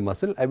activity in the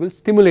muscle? I will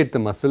stimulate the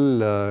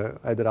muscle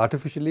either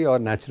artificially or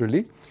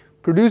naturally,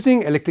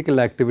 producing electrical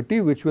activity,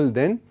 which will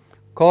then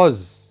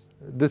cause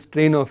this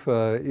train of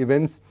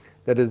events,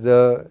 that is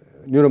the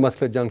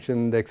neuromuscular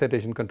junction, the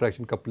excitation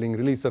contraction coupling,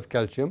 release of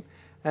calcium,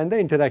 and the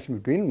interaction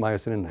between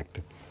myosin and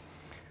actin.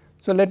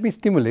 So, let me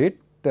stimulate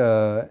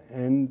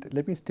and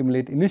let me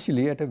stimulate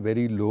initially at a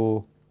very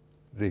low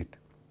rate.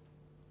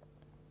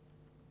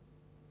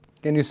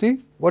 Can you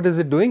see what is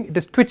it doing? It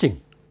is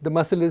twitching. The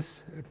muscle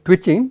is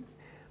twitching.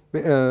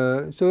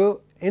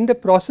 So, in the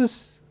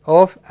process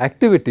of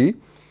activity,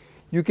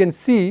 you can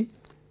see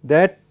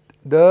that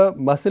the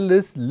muscle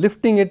is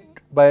lifting it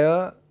by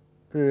a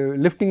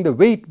lifting the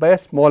weight by a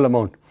small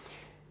amount.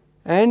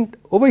 And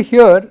over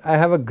here I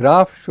have a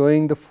graph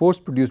showing the force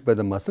produced by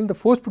the muscle. The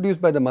force produced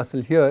by the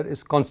muscle here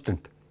is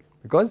constant,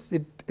 because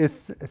it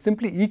is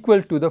simply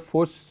equal to the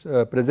force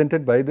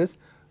presented by this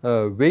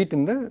weight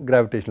in the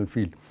gravitational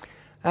field.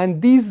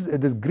 And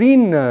this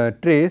green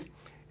trace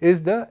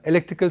is the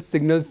electrical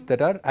signals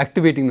that are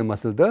activating the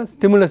muscle, the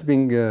stimulus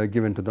being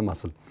given to the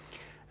muscle.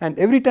 And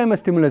every time a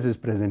stimulus is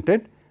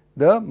presented,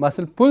 the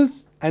muscle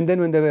pulls, and then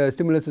when the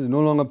stimulus is no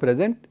longer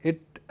present,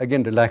 it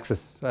again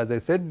relaxes. So, as I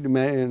said,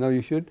 now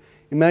you should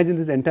imagine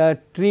this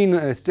entire train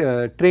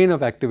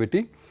of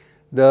activity.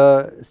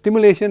 the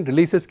stimulation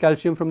releases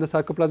calcium from the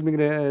sarcoplasmic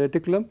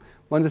reticulum.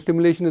 Once the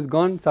stimulation is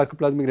gone,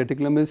 sarcoplasmic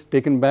reticulum is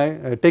taken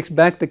back, takes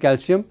back the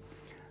calcium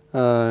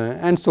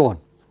and so on.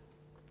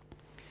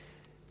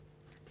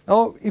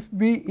 Now, if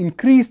we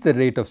increase the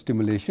rate of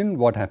stimulation,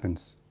 what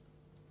happens?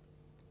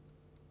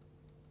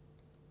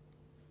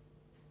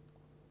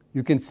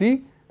 You can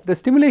see the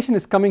stimulation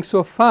is coming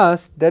so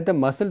fast that the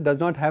muscle does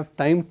not have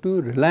time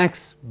to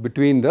relax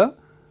between the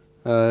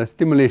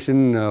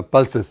stimulation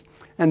pulses,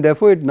 and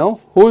therefore it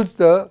now holds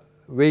the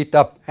weight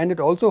up, and it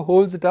also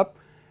holds it up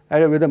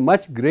with a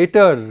much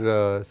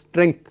greater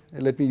strength.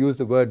 Let me use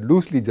the word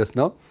loosely just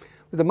now,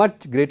 with a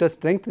much greater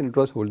strength than it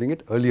was holding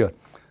it earlier.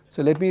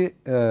 So, let me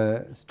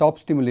stop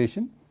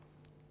stimulation.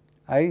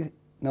 I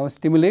now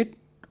stimulate.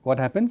 What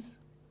happens?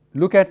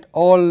 Look at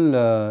all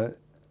the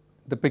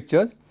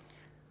pictures.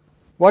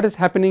 What is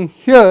happening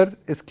here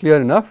is clear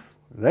enough,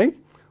 right?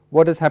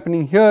 What is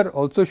happening here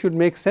also should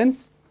make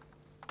sense.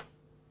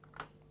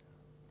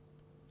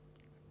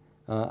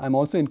 I am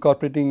also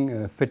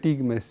incorporating fatigue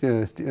in my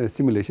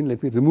simulation.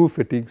 Let me remove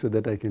fatigue so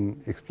that I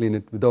can explain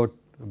it without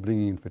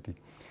bringing in fatigue.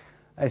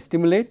 I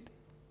stimulate.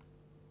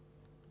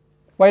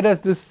 Why does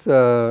this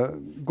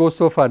go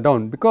so far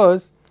down?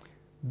 Because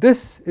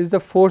this is the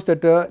force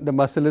that the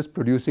muscle is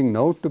producing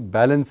now to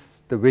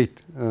balance the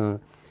weight.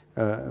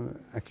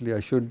 Actually,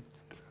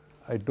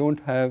 I do not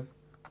have,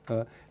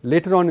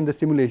 later on in the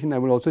simulation I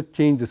will also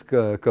change this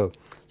curve.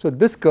 So,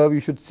 this curve you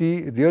should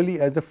see really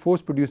as a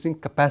force producing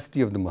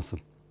capacity of the muscle.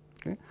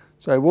 Okay.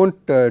 So, I will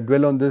not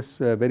dwell on this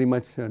very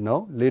much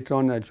now. Later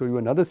on I will show you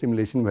another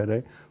simulation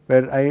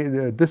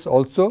where this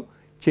also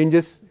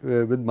changes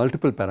with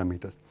multiple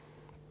parameters.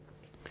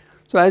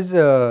 So, as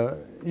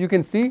you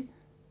can see,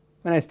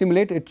 when I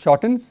stimulate, it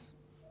shortens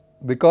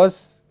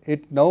because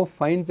it now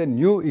finds a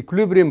new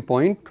equilibrium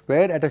point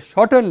where at a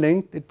shorter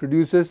length it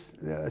produces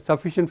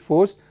sufficient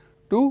force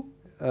to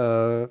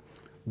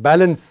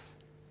balance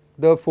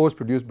the force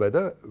produced by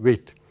the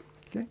weight.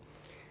 Okay.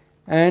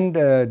 And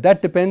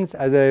that depends,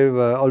 as I have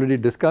already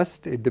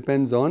discussed, it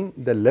depends on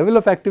the level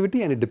of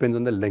activity and it depends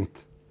on the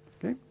length.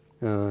 Okay.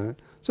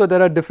 So,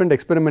 there are different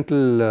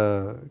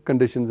experimental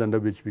conditions under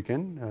which we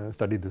can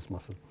study this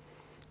muscle.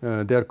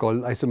 They are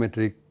called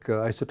isometric,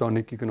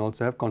 isotonic. You can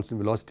also have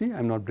constant velocity. I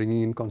am not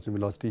bringing in constant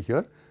velocity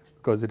here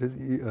because it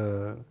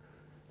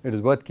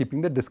is worth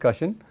keeping the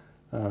discussion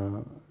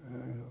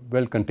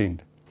well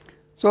contained.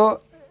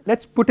 So, let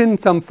us put in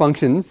some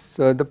functions.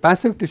 The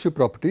passive tissue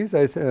properties,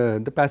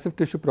 the passive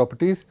tissue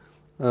properties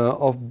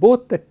of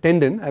both the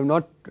tendon. I have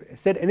not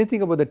said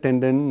anything about the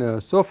tendon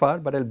so far,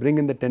 but I will bring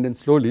in the tendon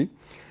slowly,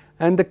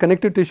 and the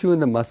connective tissue in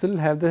the muscle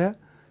have the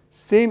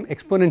same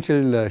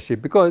exponential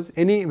shape, because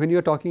when you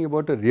are talking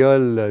about a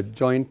real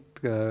joint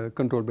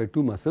controlled by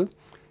two muscles,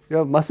 you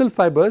have muscle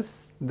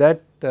fibers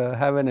that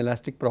have an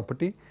elastic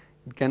property.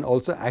 It can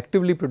also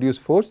actively produce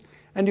force,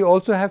 and you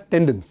also have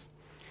tendons,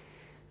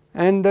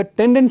 and the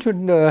tendon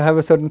should have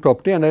a certain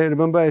property. And I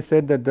remember I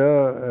said that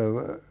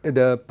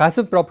the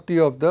passive property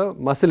of the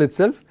muscle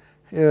itself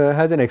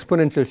has an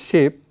exponential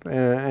shape,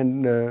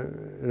 and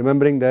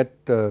remembering that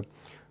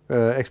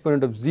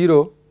exponent of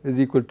 0 is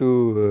equal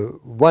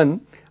to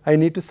 1, I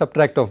need to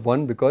subtract off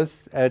 1,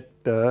 because at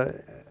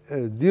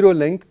 0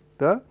 length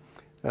the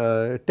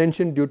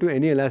tension due to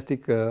any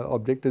elastic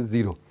object is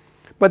 0.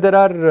 But there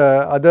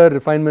are other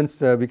refinements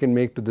we can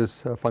make to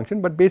this function,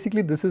 but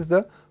basically this is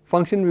the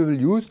function we will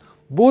use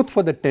both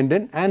for the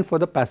tendon and for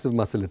the passive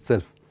muscle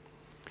itself.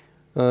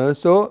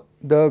 So,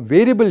 the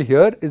variable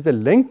here is the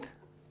length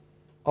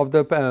of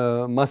the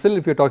muscle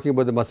if you are talking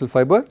about the muscle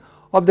fiber,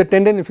 of the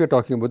tendon if you are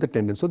talking about the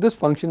tendon. So, this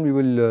function we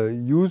will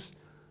use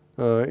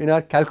in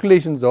our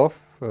calculations of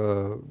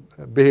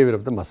behavior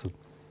of the muscle.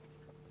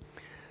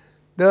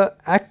 The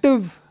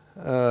active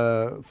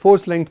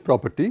force length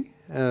property,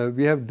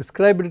 we have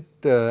described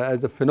it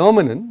as a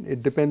phenomenon.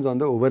 It depends on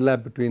the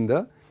overlap between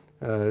the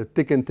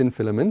thick and thin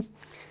filaments,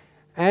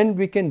 and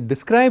we can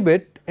describe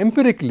it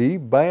empirically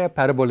by a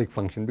parabolic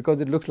function,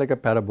 because it looks like a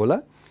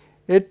parabola.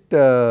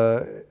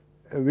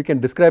 We can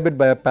describe it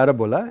by a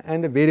parabola,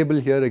 and the variable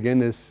here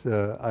again is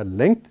our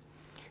length.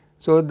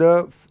 So,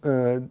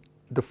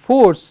 the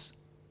force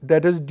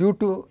that is due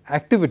to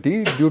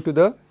activity, due to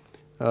the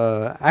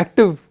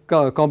active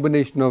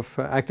combination of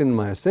actin and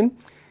myosin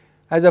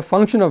as a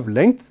function of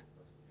length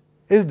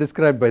is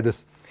described by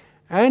this,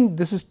 and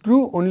this is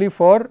true only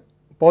for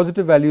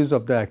positive values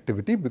of the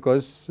activity,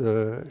 because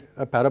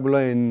a parabola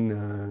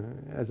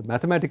as a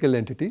mathematical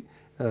entity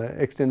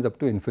extends up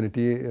to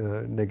infinity,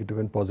 negative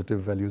and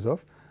positive values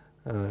of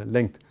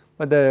length,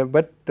 but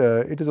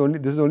this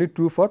is only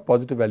true for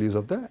positive values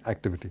of the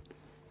activity.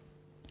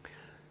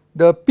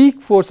 The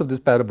peak force of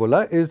this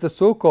parabola is the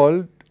so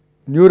called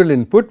neural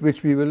input,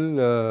 which we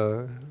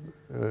will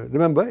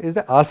remember is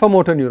the alpha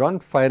motor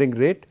neuron firing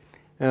rate,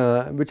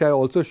 which I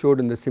also showed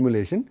in the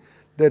simulation.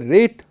 The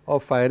rate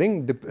of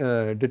firing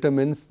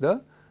determines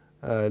the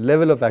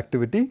level of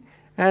activity,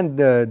 and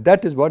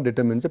that is what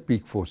determines the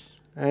peak force,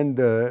 and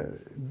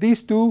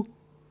these two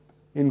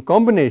in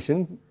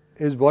combination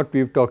is what we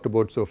have talked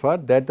about so far,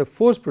 that the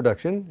force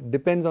production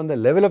depends on the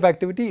level of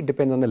activity, it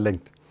depends on the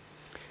length.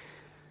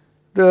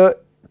 The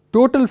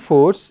total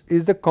force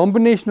is the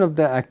combination of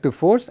the active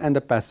force and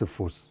the passive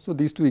force. So,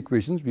 these two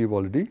equations we have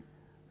already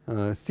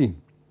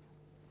seen.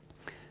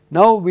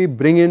 Now, we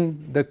bring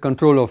in the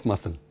control of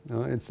muscle.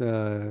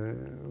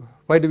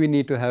 Why do we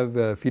need to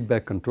have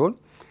feedback control?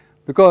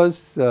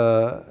 Because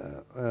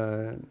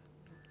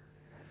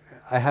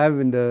I have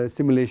in the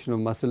simulation of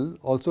muscle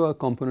also a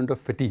component of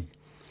fatigue,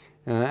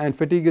 and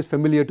fatigue is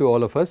familiar to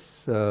all of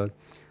us.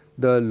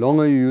 The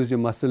longer you use your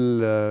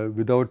muscle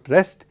without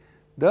rest,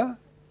 the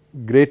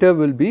greater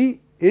will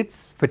be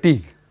its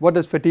fatigue. What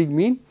does fatigue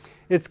mean?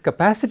 Its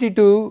capacity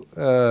to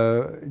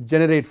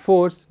generate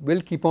force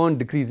will keep on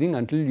decreasing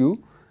until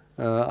you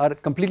are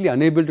completely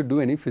unable to do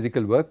any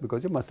physical work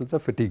because your muscles are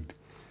fatigued.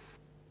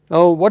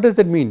 Now, what does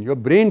that mean? Your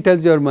brain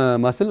tells your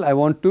muscle, I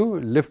want to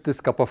lift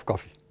this cup of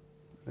coffee,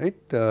 right?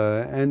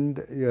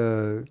 And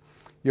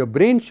your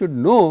brain should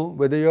know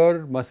whether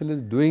your muscle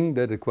is doing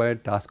the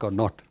required task or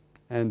not,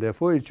 and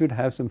therefore it should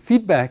have some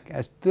feedback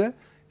as to the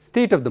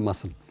state of the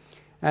muscle.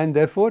 And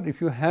therefore,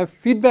 if you have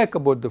feedback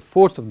about the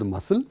force of the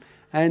muscle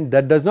and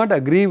that does not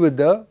agree with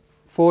the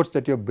force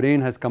that your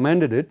brain has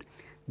commanded it,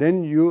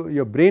 then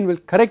your brain will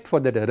correct for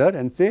that error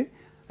and say,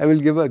 I will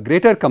give a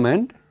greater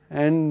command,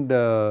 and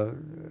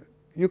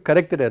you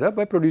correct that error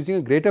by producing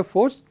a greater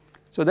force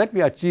so that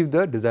we achieve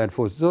the desired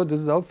force. So,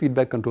 this is how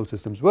feedback control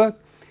systems work,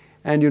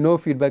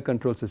 and feedback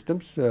control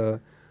systems,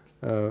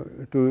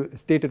 to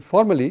state it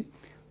formally,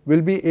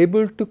 will be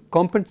able to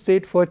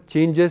compensate for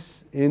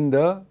changes in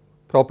the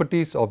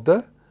properties of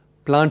the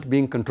plant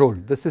being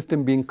controlled, the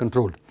system being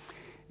controlled.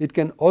 It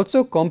can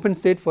also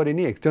compensate for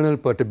any external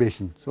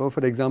perturbation. So,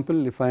 for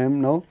example, if I am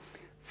now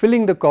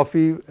filling the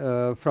coffee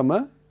from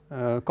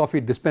a coffee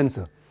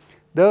dispenser,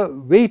 the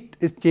weight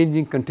is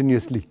changing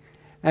continuously,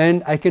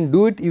 and I can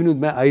do it even with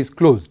my eyes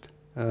closed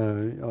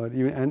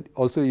and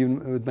also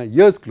even with my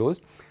ears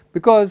closed,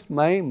 because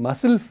my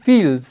muscle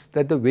feels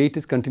that the weight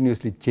is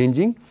continuously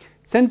changing,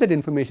 sends that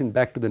information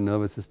back to the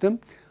nervous system.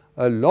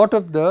 A lot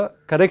of the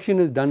correction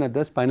is done at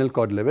the spinal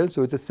cord level.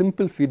 So, it is a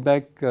simple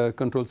feedback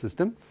control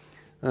system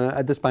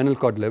at the spinal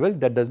cord level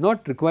that does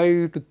not require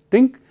you to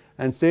think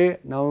and say,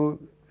 now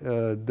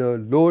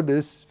the load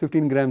is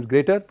 15 grams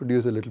greater,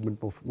 produce a little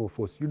bit more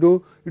force.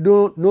 You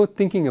do no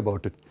thinking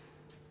about it.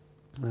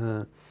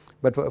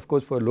 But of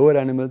course, for lower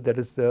animals, that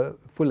is the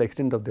full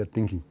extent of their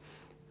thinking.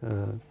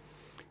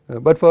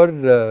 But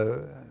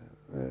for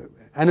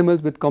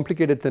animals with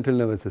complicated central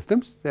nervous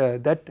systems,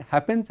 that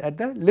happens at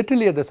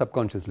literally at the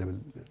subconscious level.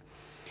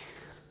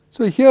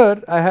 So,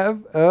 here I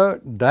have a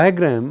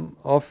diagram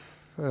of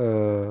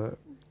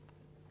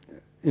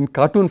in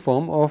cartoon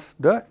form of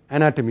the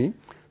anatomy.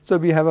 So,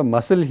 we have a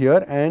muscle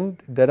here,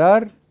 and there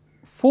are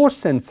force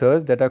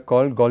sensors that are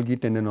called Golgi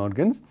tendon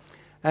organs,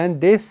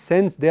 and they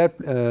sense, they are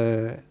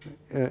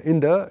in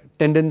the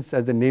tendons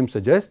as the name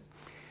suggests,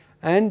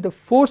 and the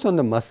force on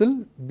the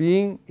muscle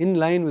being in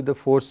line with the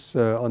force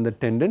on the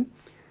tendon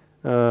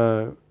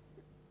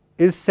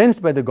is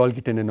sensed by the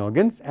Golgi tendon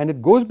organs, and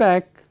it goes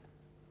back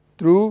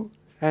through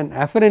an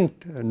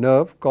afferent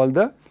nerve called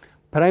the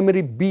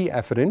primary B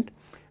afferent,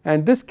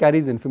 and this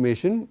carries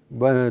information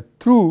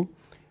through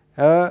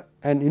an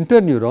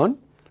interneuron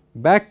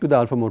back to the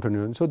alpha motor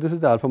neuron. So, this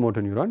is the alpha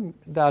motor neuron.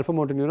 The alpha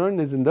motor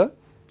neuron is in the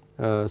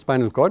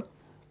spinal cord.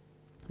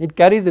 It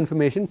carries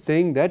information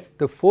saying that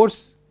the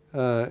force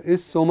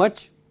is so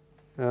much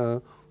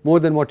more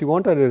than what you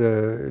want,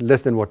 or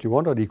less than what you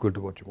want, or equal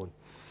to what you want.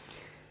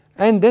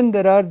 And then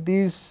there are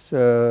these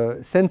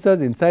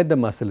sensors inside the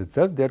muscle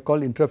itself. They are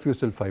called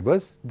intrafusal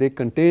fibers. They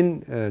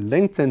contain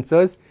length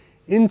sensors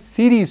in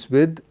series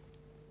with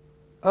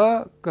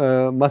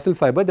a muscle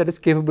fiber that is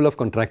capable of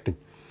contracting.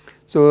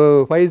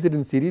 So, why is it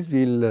in series?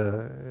 We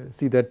will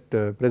see that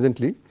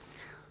presently.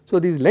 So,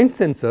 these length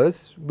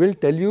sensors will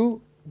tell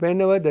you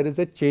whenever there is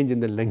a change in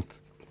the length,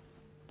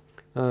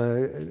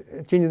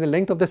 change in the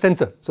length of the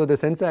sensor. So, the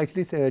sensor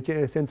actually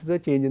senses a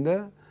change in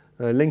the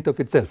length of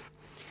itself.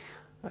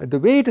 The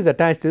way it is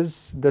attached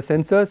is the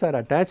sensors are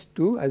attached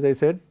to, as I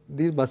said,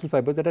 these muscle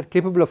fibers that are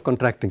capable of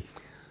contracting.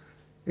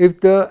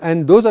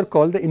 And those are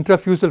called the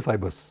intrafusal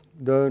fibers.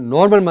 The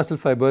normal muscle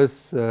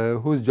fibers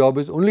whose job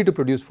is only to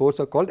produce force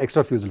are called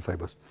extrafusal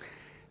fibers.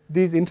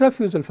 These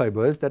intrafusal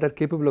fibers that are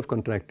capable of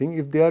contracting,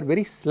 if they are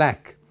very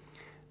slack,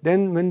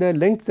 then when the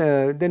length,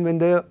 then when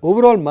the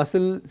overall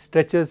muscle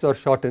stretches or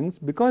shortens,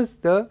 because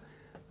the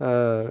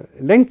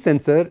length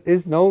sensor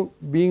is now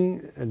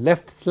being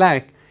left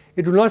slack,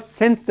 it will not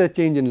sense the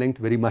change in length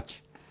very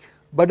much.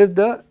 But if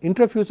the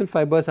intrafusal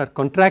fibers are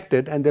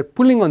contracted and they are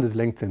pulling on this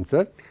length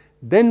sensor,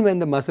 then when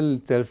the muscle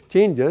itself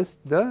changes,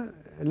 the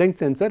length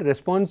sensor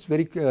responds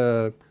very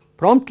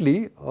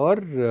promptly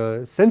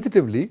or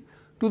sensitively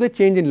to the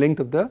change in length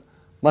of the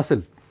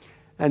muscle.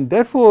 And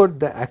therefore,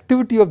 the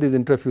activity of these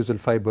intrafusal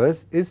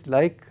fibers is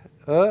like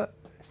a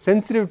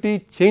sensitivity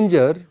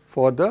changer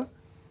for the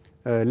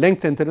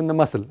length sensor in the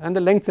muscle, and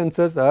the length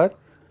sensors are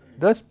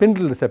the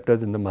spindle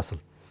receptors in the muscle.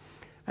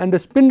 And the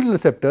spindle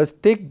receptors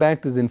take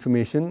back this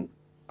information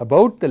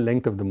about the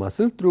length of the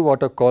muscle through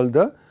what are called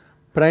the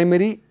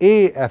primary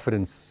A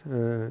afferents.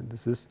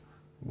 This is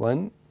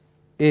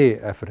 1A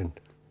afferent,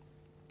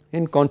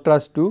 in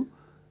contrast to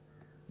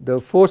the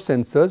force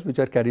sensors which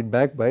are carried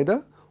back by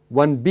the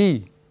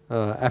 1B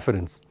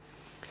afferents.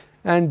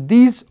 And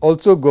these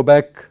also go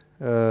back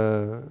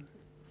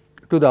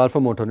to the alpha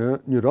motor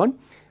neuron,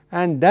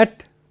 and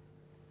that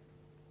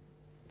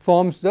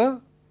forms the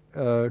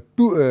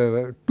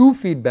two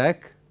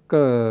feedback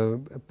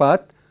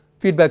path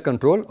feedback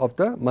control of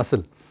the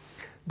muscle.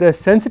 The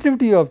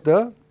sensitivity of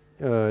the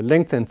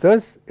length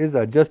sensors is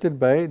adjusted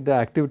by the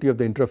activity of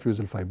the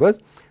intrafusal fibers,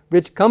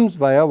 which comes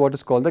via what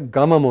is called the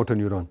gamma motor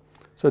neuron.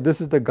 So,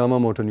 this is the gamma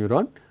motor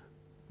neuron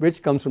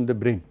which comes from the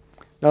brain.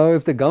 Now,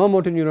 if the gamma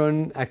motor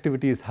neuron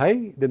activity is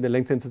high, then the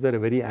length sensors are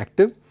very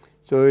active.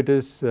 So, it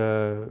is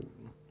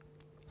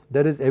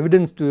there is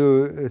evidence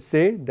to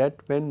say that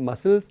when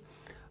muscles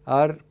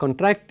are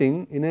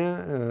contracting in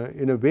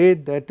a way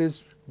that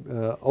is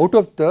out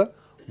of the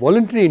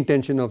voluntary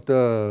intention of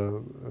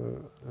the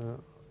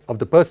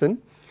person,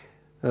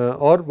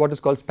 or what is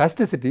called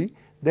spasticity,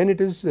 then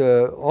it is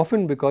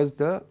often because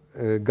the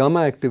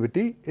gamma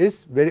activity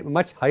is very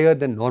much higher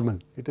than normal.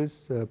 It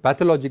is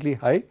pathologically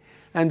high,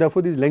 and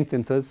therefore these length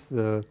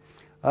sensors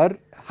are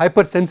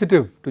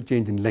hypersensitive to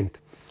change in length.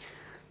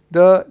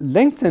 The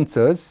length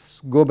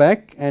sensors go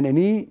back, and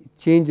any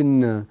change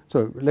in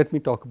so let me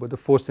talk about the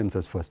force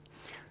sensors first.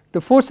 The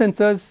force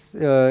sensors,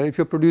 if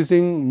you are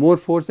producing more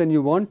force than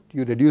you want,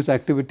 you reduce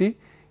activity.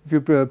 If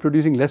you are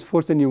producing less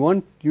force than you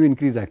want, you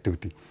increase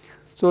activity.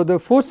 So, the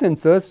force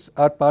sensors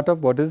are part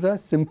of what is a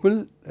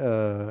simple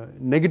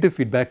negative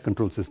feedback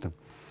control system.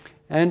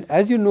 And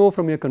as you know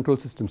from your control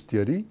systems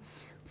theory,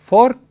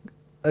 for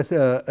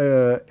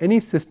any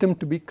system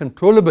to be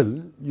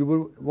controllable, you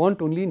will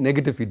want only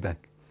negative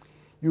feedback.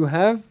 You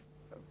have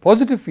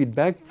positive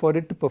feedback for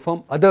it to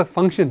perform other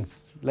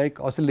functions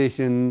like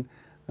oscillation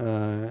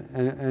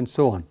and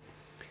so on.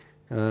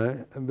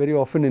 Very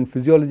often in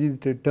physiology,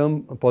 the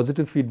term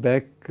positive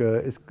feedback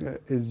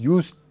is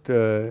used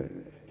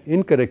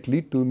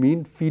incorrectly to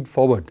mean feed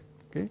forward.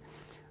 Okay?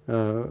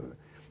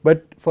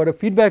 But for a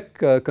feedback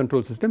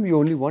control system, you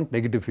only want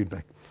negative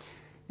feedback.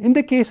 In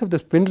the case of the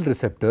spindle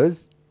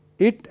receptors,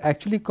 it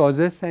actually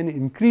causes an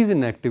increase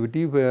in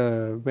activity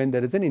when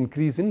there is an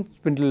increase in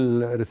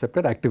spindle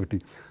receptor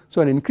activity. So,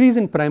 an increase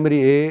in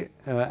primary A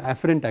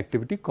afferent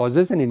activity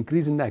causes an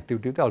increase in the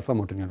activity of the alpha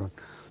motor neuron.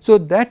 So,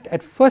 that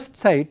at first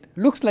sight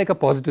looks like a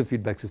positive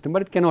feedback system,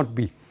 but it cannot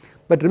be.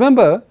 But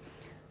remember,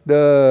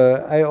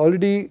 I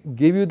already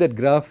gave you that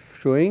graph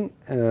showing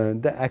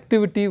the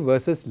activity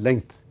versus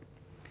length,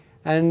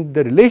 and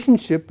the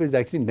relationship is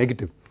actually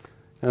negative.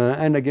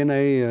 And again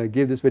I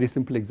gave this very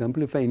simple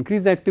example. If I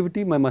increase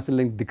activity, my muscle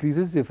length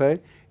decreases. If I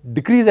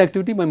decrease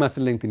activity, my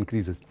muscle length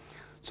increases.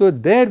 So,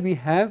 there we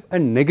have a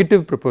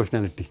negative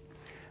proportionality,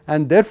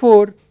 and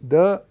therefore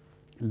the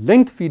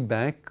length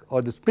feedback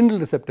or the spindle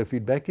receptor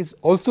feedback is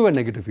also a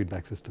negative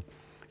feedback system.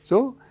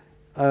 So,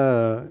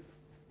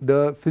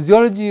 the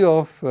physiology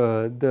of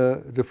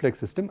the reflex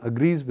system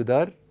agrees with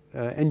our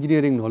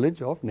engineering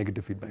knowledge of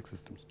negative feedback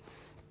systems.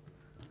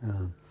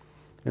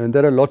 And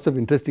there are lots of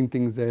interesting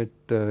things that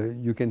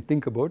you can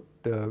think about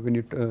when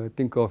you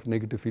think of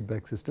negative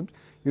feedback systems.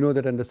 You know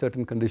that under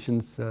certain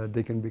conditions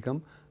they can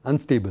become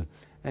unstable,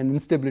 and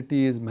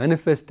instability is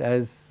manifest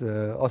as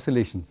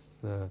oscillations,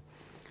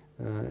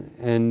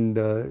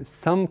 and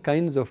some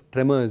kinds of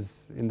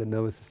tremors in the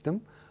nervous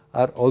system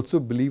are also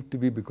believed to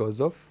be because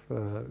of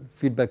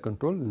feedback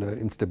control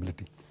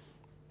instability.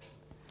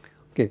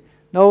 Okay.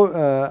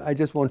 Now, I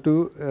just want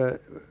to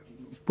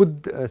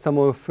put some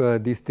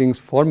of these things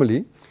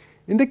formally.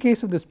 In the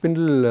case of the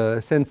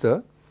spindle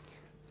sensor,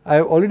 I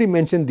have already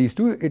mentioned these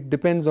two. It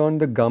depends on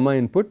the gamma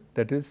input,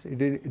 that is,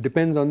 it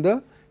depends on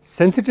the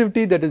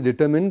sensitivity that is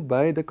determined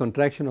by the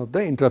contraction of the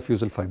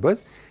intrafusal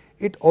fibers.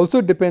 It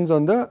also depends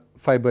on the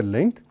fiber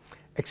length.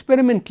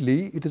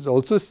 Experimentally, it is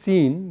also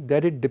seen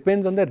that it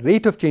depends on the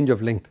rate of change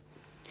of length,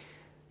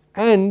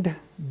 and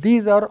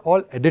these are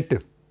all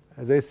additive.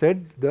 As I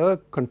said, the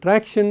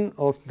contraction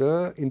of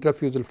the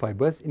intrafusal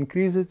fibers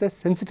increases the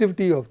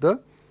sensitivity of the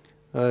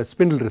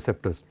spindle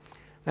receptors,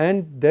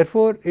 and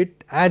therefore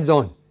it adds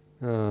on.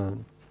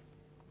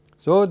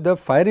 So, the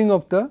firing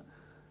of the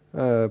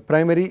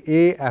primary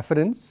A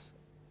afferents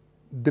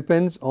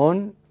depends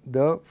on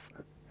the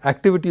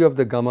activity of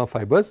the gamma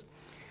fibers.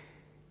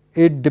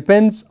 It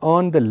depends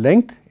on the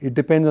length, it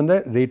depends on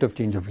the rate of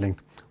change of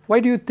length. Why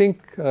do you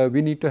think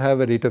we need to have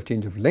a rate of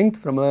change of length?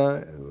 From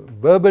a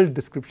verbal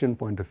description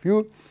point of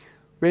view,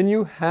 when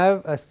you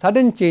have a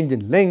sudden change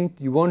in length,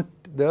 you want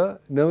the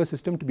nervous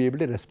system to be able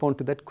to respond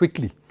to that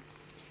quickly.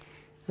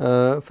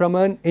 From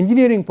an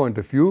engineering point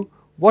of view,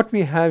 what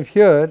we have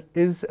here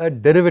is a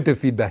derivative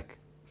feedback,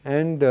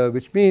 and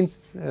which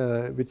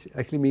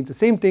actually means the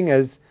same thing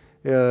as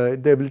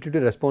the ability to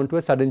respond to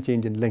a sudden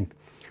change in length.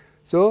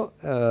 So,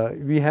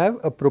 we have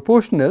a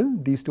proportional,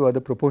 these two are the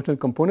proportional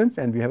components,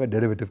 and we have a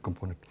derivative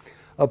component.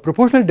 A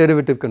proportional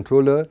derivative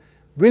controller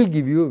will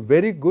give you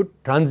very good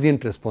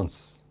transient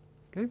response.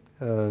 Okay?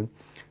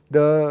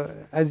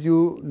 as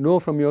you know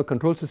from your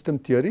control system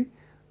theory,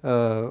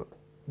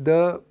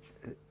 the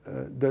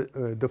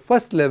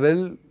first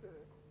level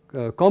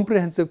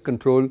comprehensive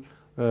control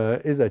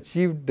is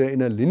achieved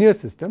in a linear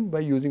system by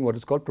using what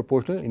is called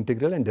proportional,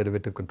 integral and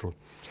derivative control.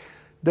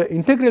 The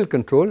integral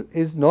control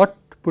is not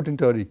put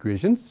into our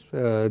equations.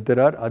 There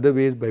are other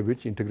ways by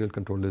which integral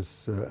control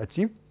is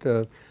achieved.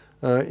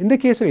 In the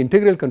case of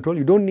integral control,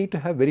 you do not need to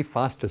have very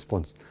fast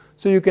response.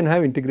 So, you can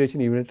have integration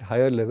even at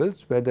higher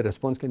levels where the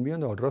response can be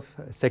on the order of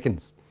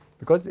seconds,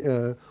 because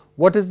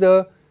what is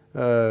the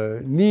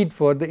need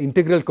for the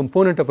integral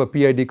component of a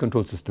PID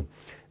control system?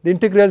 The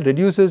integral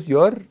reduces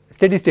your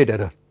steady state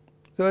error.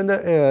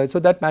 So, so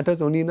that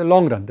matters only in the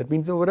long run, that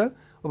means over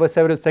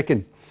several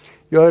seconds.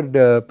 Your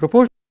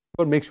proportional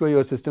control makes sure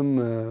your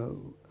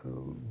system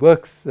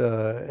works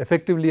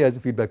effectively as a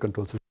feedback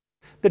control system.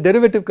 The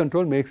derivative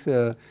control makes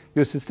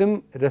your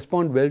system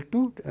respond well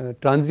to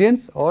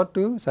transients or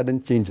to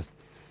sudden changes.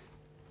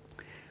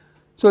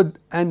 So,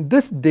 and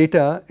this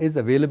data is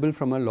available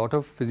from a lot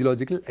of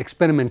physiological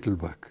experimental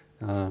work,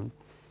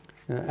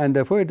 and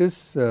therefore, it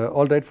is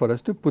alright for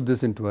us to put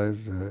this into our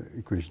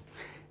equation.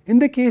 In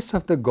the case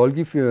of the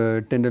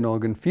Golgi tendon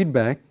organ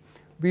feedback,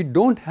 we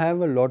do not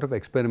have a lot of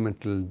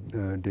experimental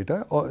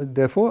data,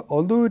 therefore,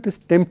 although it is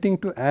tempting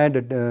to add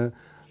a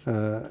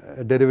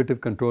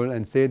derivative control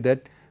and say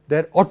that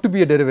there ought to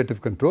be a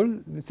derivative control,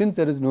 since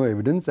there is no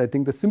evidence, I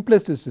think the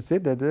simplest is to say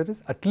that there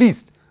is at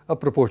least a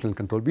proportional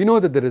control. We know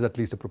that there is at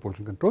least a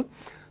proportional control.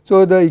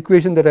 So, the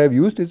equation that I have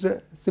used is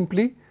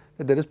simply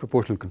that there is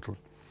proportional control.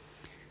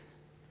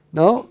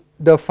 Now,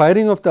 the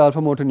firing of the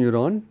alpha motor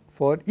neuron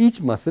for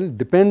each muscle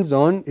depends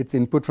on its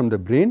input from the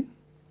brain,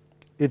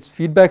 its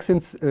feedback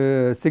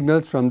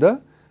signals from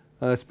the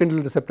spindle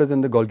receptors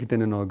and the Golgi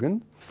tendon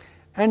organ,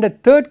 and a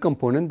third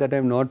component that I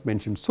have not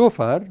mentioned so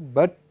far,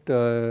 but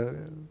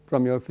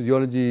from your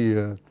physiology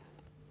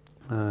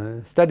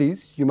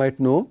studies you might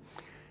know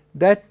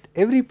that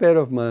every pair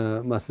of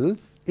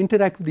muscles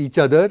interact with each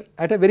other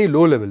at a very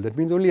low level, that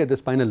means only at the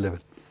spinal level,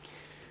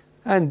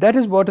 and that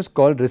is what is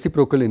called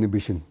reciprocal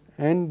inhibition.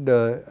 And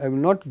I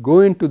will not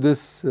go into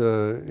this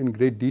in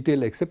great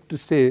detail except to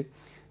say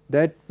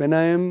that when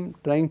I am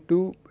trying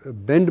to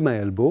bend my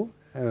elbow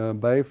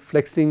by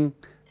flexing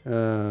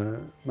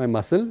my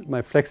muscle,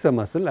 my flexor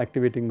muscle,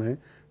 activating my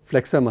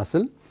flexor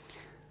muscle,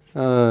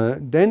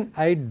 then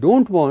I do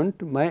not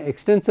want my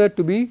extensor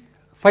to be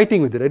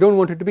fighting with it, I do not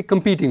want it to be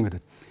competing with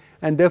it,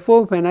 and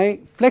therefore, when I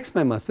flex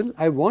my muscle,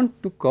 I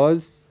want to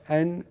cause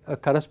a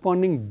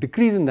corresponding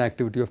decrease in the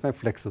activity of my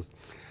flexors.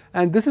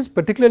 And this is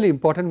particularly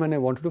important when I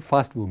want to do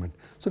fast movement.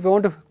 So, if I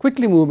want to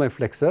quickly move my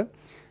flexor,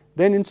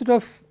 then instead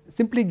of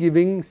simply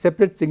giving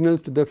separate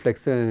signals to the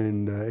flexor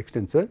and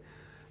extensor,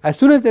 as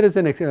soon as there is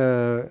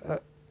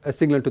a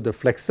signal to the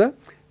flexor,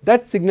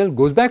 that signal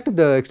goes back to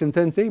the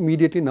extensor and say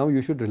immediately now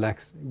you should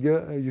relax,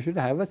 you should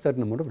have a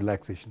certain amount of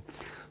relaxation.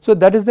 So,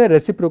 that is the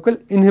reciprocal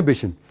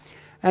inhibition,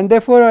 and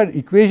therefore, our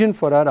equation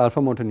for our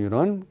alpha motor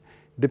neuron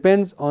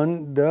depends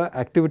on the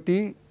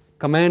activity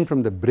command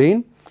from the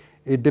brain.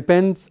 It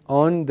depends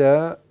on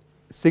the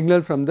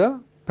signal from the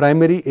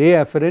primary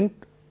A afferent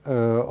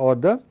or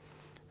the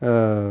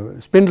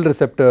spindle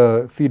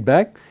receptor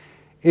feedback.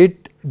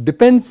 It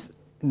depends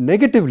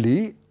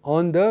negatively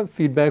on the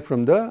feedback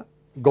from the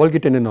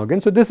Golgi tendon organ.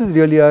 So, this is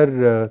really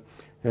our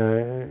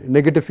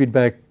negative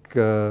feedback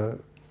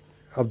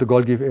of the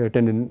Golgi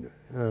tendon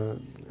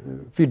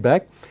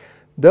feedback.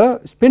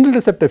 The spindle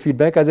receptor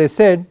feedback, as I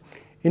said,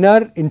 in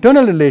our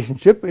internal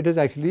relationship, it is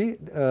actually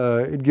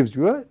it gives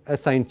you a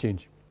sign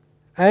change.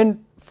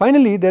 And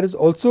finally, there is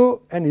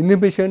also an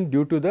inhibition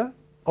due to the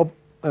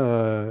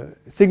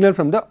signal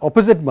from the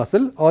opposite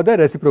muscle or the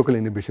reciprocal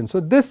inhibition. So,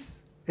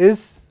 this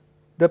is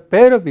the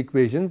pair of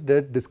equations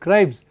that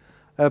describes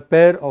a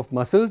pair of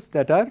muscles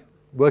that are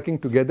working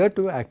together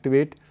to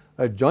activate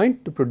a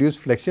joint to produce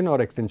flexion or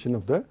extension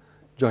of the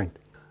joint.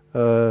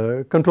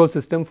 Control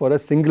system for a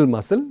single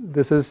muscle.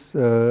 This is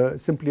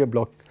simply a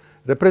block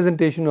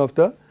representation of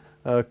the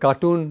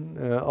cartoon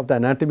of the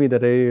anatomy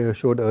that I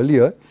showed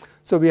earlier.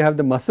 So, we have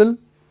the muscle,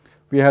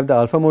 we have the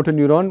alpha motor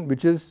neuron,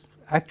 which is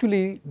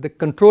actually the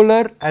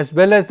controller as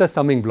well as the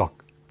summing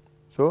block.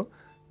 So,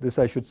 this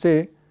I should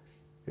say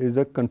is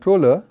a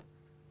controller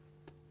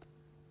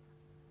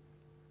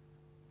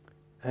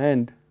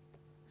and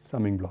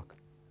summing block.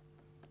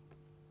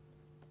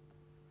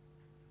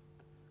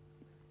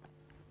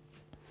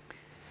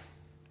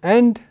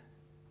 And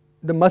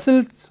the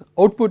muscle's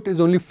output is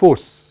only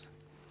force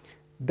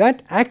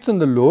that acts on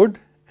the load,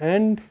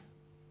 and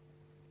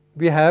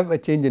we have a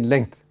change in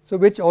length. So,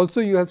 which also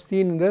you have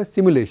seen in the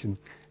simulation,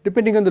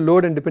 depending on the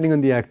load and depending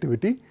on the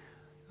activity,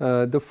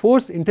 the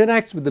force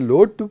interacts with the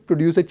load to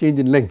produce a change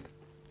in length.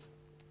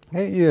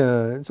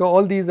 Okay. So,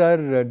 all these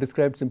are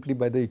described simply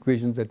by the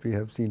equations that we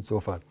have seen so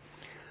far.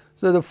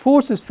 So, the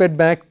force is fed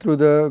back through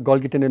the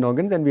Golgi tendon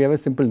organs, and we have a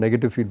simple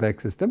negative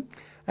feedback system,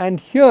 and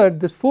here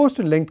this force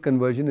to length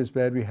conversion is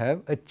where we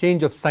have a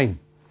change of sign,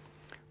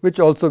 which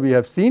also we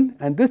have seen,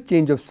 and this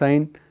change of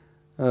sign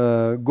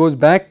goes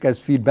back as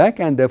feedback,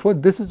 and therefore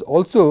this is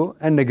also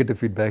a negative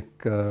feedback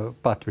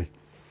pathway.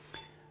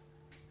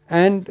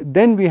 And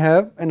then we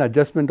have an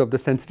adjustment of the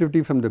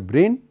sensitivity from the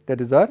brain,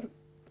 that is our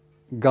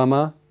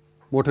gamma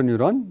motor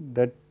neuron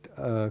that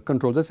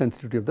controls the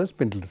sensitivity of the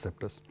spindle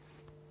receptors.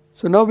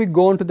 So now we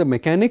go on to the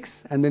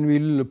mechanics, and then we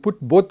will put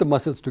both the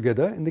muscles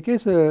together. In the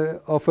case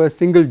of a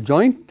single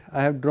joint,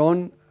 I have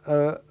drawn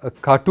a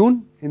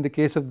cartoon. In the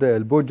case of the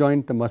elbow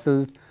joint, the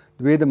muscles,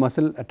 the way the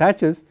muscle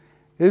attaches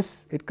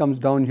is it comes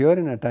down here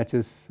and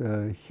attaches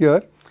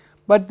here,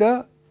 but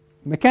the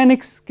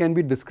mechanics can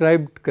be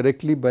described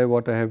correctly by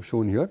what I have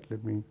shown here.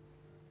 Let me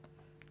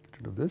get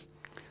rid of this.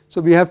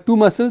 So we have two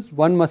muscles.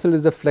 One muscle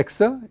is the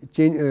flexor,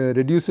 it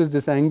reduces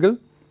this angle,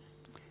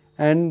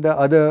 and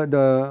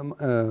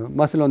the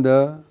muscle on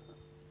the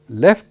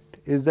left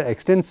is the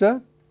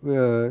extensor.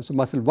 So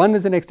muscle 1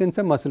 is an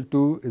extensor, muscle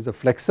 2 is a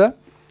flexor,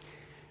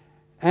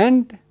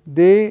 and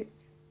they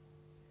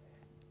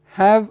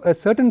have a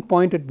certain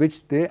point at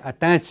which they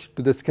attach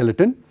to the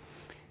skeleton,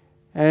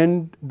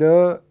 and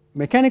the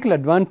mechanical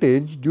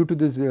advantage due to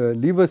this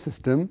lever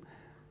system,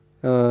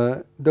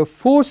 the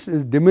force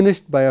is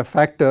diminished by a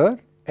factor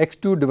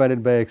x2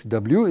 divided by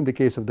xw in the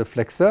case of the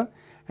flexor,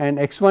 and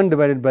x1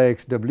 divided by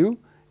xw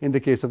in the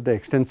case of the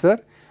extensor,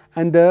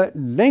 and the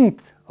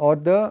length or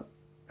the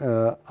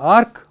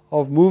arc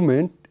of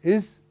movement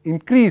is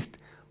increased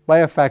by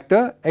a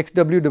factor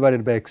xw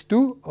divided by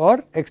x2 or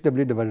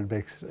xw divided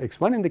by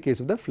x1 in the case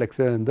of the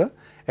flexor and the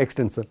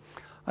extensor.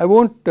 I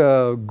will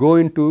not go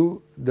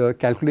into the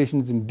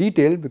calculations in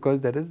detail because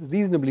that is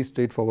reasonably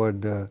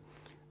straightforward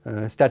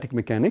static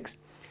mechanics,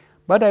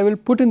 but I will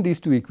put in these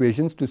two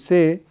equations to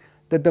say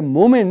that the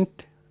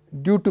moment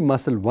due to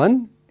muscle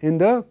 1 in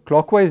the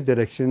clockwise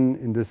direction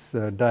in this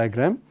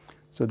diagram,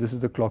 so this is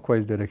the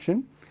clockwise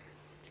direction,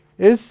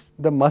 is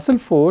the muscle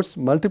force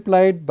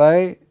multiplied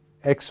by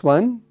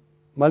x1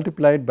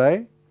 multiplied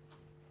by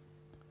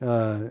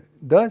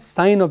the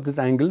sine of this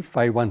angle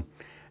phi 1.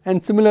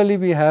 And similarly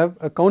we have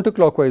a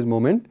counterclockwise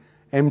moment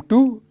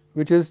m2,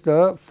 which is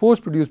the force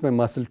produced by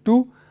muscle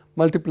 2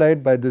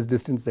 multiplied by this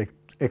distance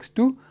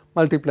x2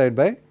 multiplied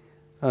by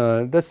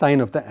the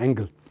sine of the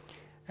angle.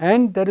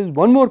 And there is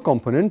one more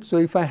component. So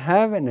if I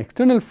have an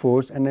external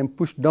force and I am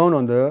pushed down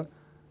on the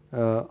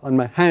on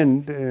my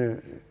hand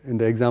in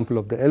the example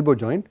of the elbow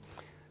joint,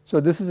 so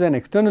this is an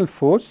external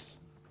force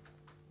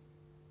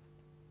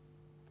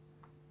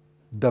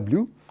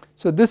W.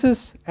 So this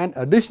is an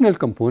additional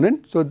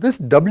component. So this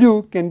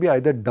W can be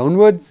either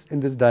downwards in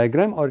this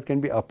diagram or it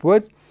can be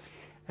upwards,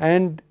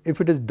 and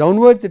if it is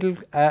downwards it will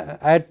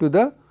add to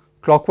the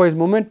clockwise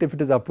moment, if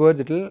it is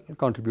upwards it will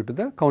contribute to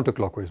the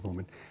counterclockwise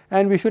moment,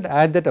 and we should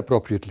add that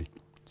appropriately.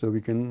 So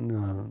we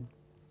can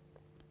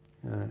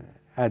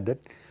add that,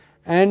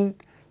 and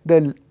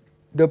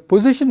the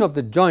position of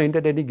the joint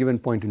at any given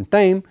point in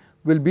time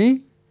will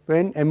be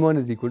when m1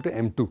 is equal to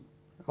m2.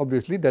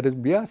 Obviously that will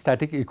be a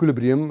static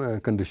equilibrium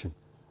condition.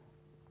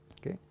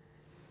 Okay.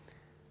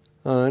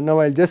 Now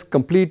I will just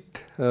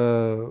complete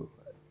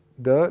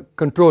the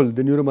control,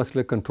 the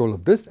neuromuscular control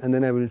of this, and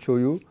then I will show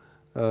you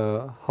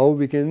how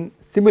we can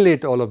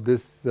simulate all of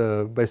this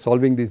by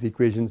solving these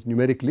equations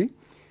numerically,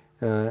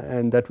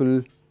 and that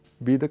will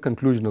be the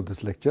conclusion of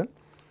this lecture.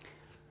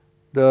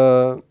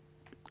 So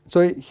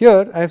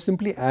here I have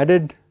simply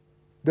added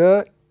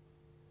the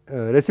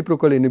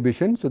reciprocal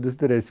inhibition. So this is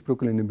the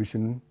reciprocal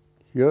inhibition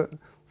here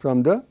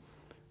from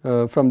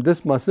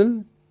this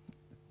muscle,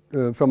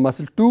 from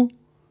muscle 2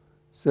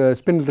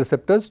 spindle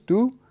receptors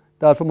to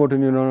the alpha motor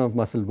neuron of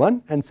muscle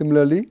 1, and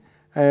similarly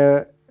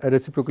a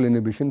reciprocal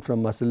inhibition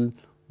from muscle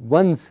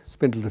 1's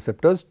spindle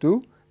receptors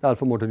to the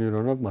alpha motor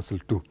neuron of muscle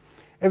 2.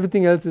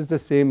 Everything else is the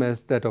same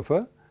as that of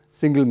a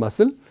single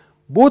muscle.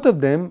 Both of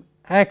them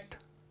act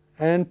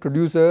and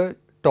produce a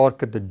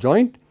torque at the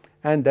joint,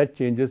 and that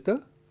changes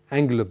the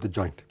angle of the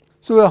joint.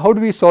 So how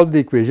do we solve the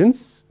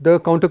equations? The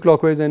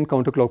counterclockwise and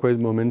counterclockwise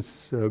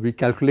moments we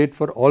calculate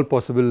for all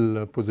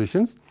possible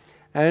positions,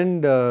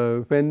 and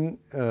when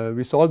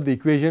we solve the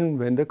equation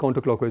when the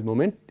counterclockwise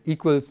moment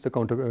equals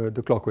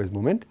the clockwise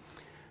moment,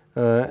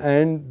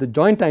 and the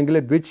joint angle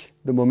at which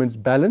the moments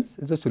balance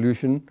is a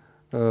solution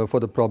for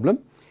the problem,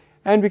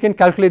 and we can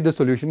calculate the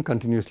solution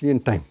continuously in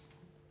time.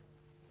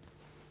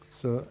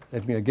 So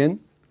let me again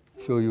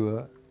show you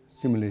a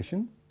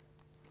simulation.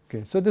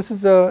 Okay, so this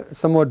is a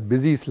somewhat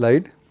busy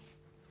slide.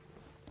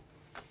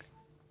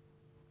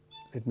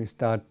 Let me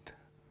start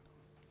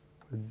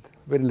with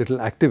very little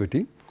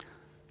activity.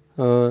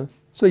 So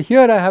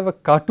here I have a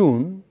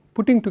cartoon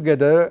putting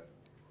together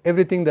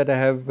everything that I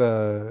have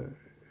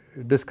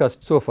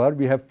discussed so far.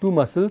 We have two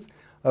muscles,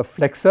 a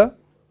flexor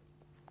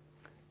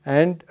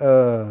and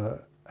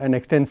an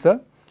extensor,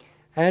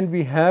 and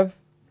we have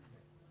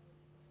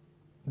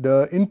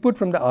the input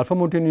from the alpha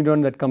motor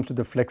neuron that comes to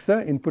the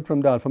flexor, input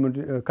from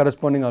the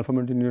corresponding alpha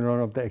motor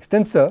neuron of the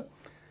extensor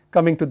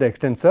coming to the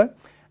extensor,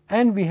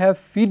 and we have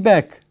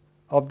feedback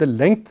of the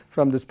length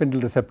from the spindle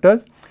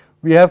receptors.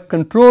 We have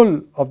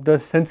control of the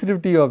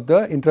sensitivity of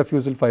the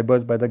intrafusal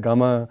fibers by the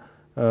gamma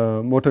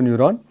motor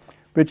neuron,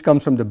 which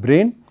comes from the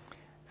brain,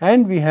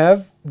 and we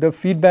have the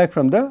feedback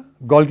from the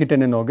Golgi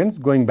tendon organs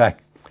going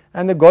back,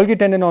 and the Golgi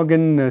tendon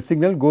organ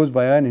signal goes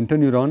via an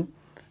interneuron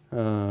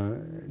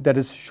that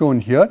is shown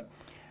here,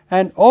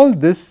 and all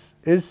this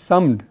is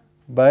summed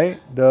by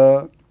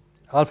the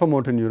alpha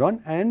motor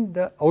neuron, and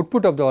the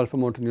output of the alpha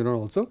motor neuron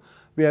also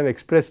we have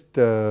expressed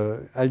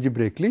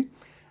algebraically,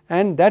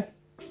 and that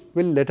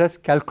will let us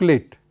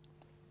calculate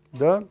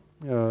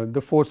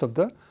the force of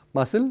the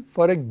muscle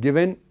for a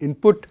given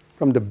input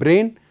from the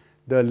brain,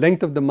 the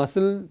length of the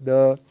muscle,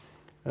 the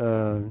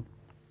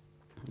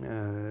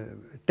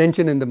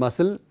tension in the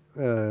muscle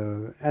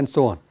and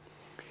so on.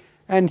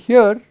 And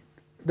here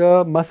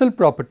the muscle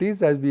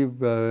properties, as we have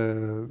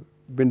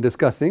been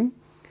discussing,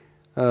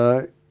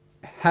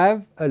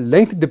 have a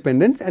length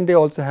dependence, and they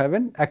also have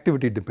an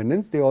activity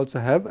dependence, they also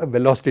have a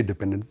velocity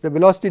dependence. The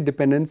velocity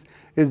dependence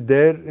is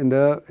there in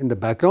the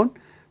background.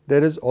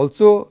 There is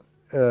also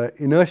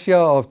inertia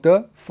of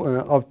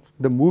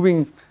the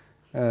moving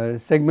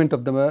segment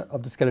of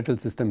the skeletal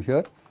system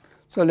here.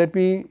 So let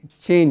me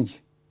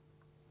change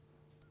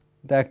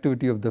the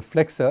activity of the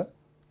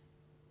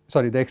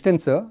the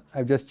extensor. I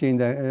have just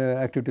changed the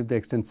activity of the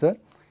extensor,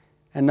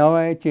 and now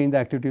I change the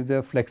activity of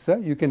the flexor.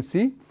 You can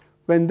see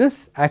when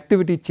this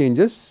activity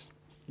changes,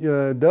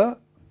 the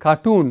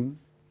cartoon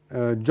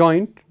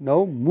joint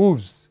now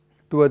moves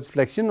towards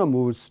flexion or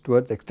moves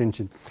towards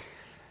extension.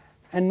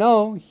 And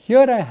now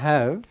here I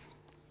have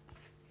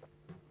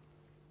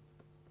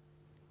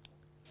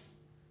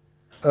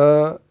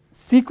a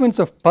sequence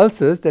of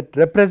pulses that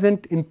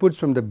represent inputs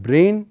from the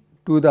brain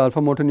to the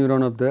alpha motor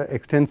neuron of the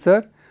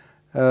extensor,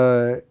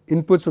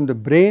 inputs from the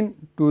brain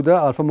to the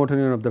alpha motor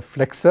neuron of the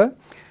flexor,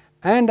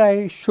 and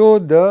I show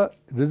the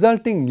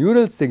resulting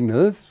neural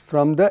signals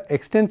from the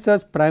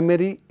extensor's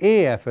primary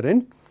A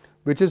afferent,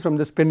 which is from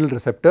the spindle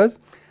receptors,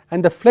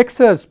 and the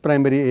flexor's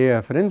primary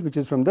A afferent, which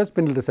is from the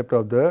spindle receptor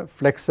of the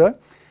flexor,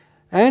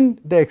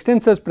 and the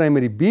extensor's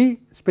primary B,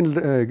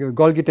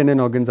 Golgi tendon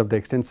organs of the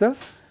extensor,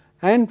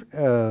 and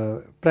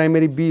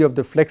primary B of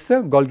the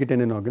flexor, Golgi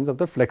tendon organs of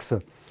the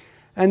flexor.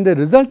 And the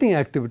resulting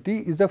activity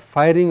is the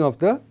firing of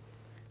the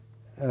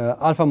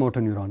alpha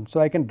motor neuron.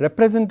 So I can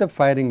represent the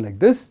firing like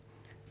this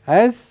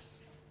as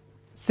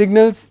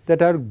signals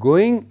that are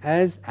going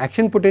as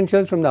action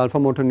potentials from the alpha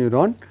motor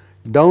neuron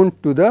down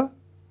to the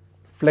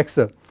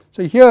flexor.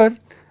 So here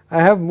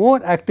I have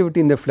more activity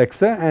in the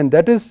flexor, and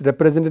that is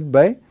represented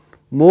by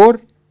more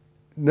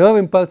nerve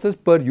impulses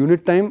per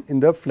unit time in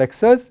the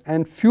flexors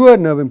and fewer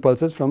nerve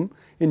impulses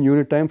in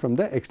unit time from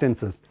the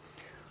extensors.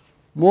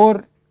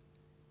 More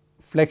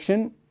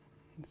flexion.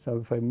 So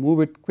if I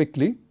move it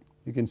quickly,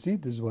 you can see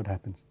this is what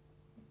happens.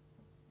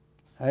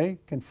 I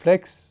can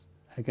flex,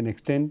 I can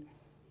extend.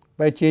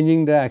 By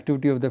changing the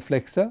activity of the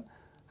flexor,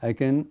 I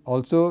can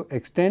also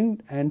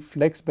extend and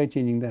flex by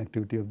changing the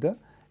activity of the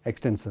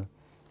extensor.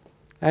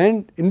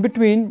 And in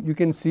between you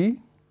can see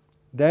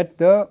that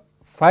the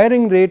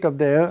firing rate of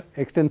the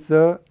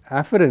extensor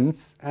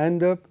afferents and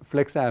the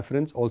flexor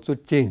afferents also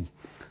change.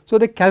 So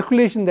the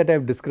calculation that I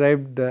have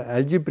described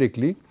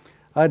algebraically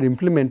are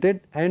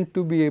implemented, and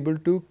to be able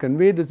to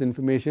convey this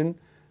information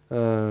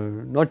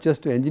not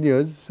just to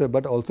engineers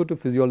but also to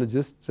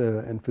physiologists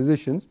and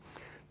physicians,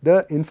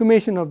 the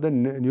information of the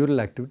neural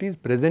activity is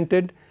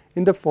presented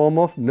in the form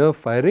of nerve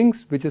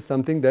firings, which is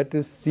something that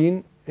is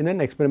seen in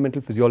an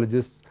experimental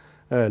physiologist's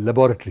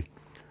laboratory.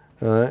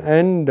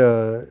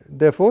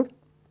 Therefore,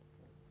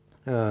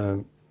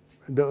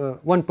 the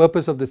one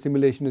purpose of the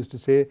simulation is to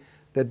say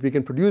that we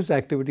can produce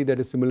activity that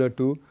is similar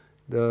to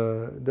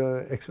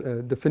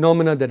the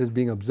phenomena that is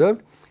being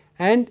observed,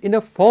 and in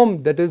a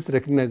form that is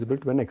recognizable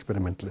to an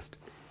experimentalist.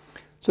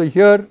 So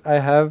here I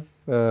have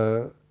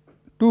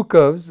two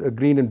curves, a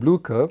green and blue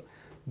curve.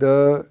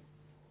 The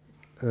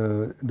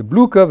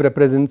blue curve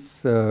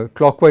represents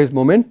clockwise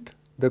moment.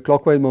 The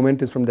clockwise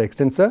moment is from the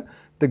extensor.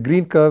 The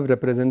green curve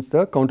represents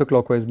the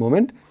counterclockwise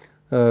moment,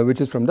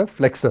 which is from the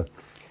flexor.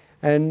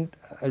 And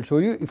I will show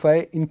you, if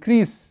I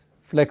increase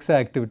flexor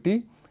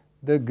activity,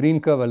 the green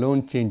curve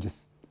alone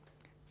changes.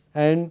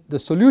 And the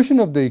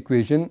solution of the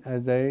equation,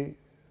 as I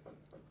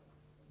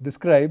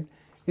described,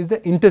 is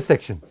the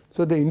intersection.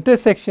 So the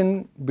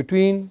intersection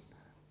between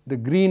the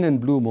green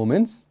and blue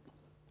moments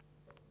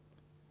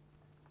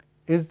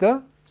is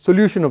the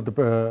solution of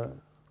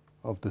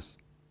this.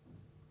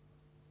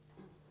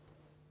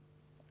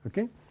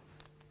 Okay.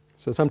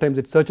 So sometimes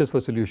it searches for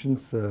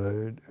solutions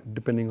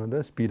depending on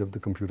the speed of the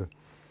computer.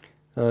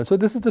 So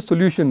this is the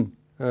solution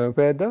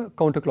where the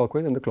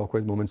counterclockwise and the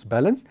clockwise moments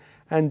balance,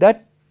 and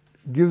that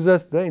gives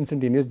us the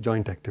instantaneous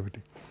joint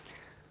activity.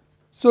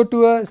 So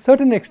to a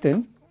certain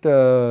extent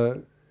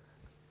the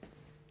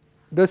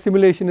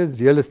simulation is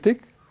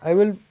realistic. I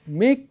will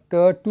make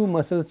the two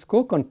muscles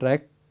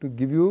co-contract to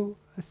give you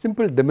a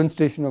simple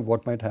demonstration of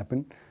what might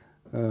happen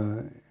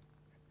in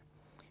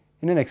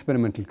an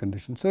experimental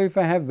condition. So if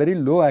I have very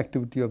low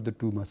activity of the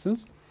two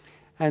muscles,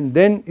 and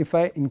then if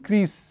I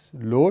increase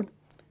load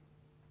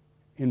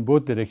in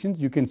both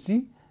directions, you can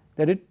see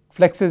that it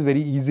flexes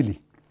very easily.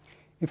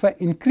 If I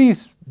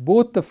increase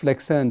both the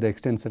flexor and the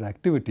extensor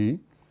activity,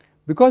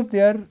 because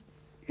they are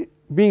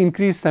being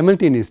increased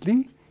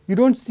simultaneously, you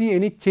do not see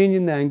any change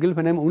in the angle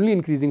when I am only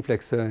increasing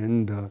flexor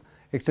and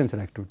extensor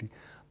activity.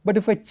 But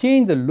if I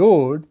change the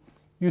load,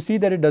 you see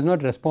that it does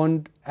not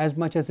respond as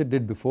much as it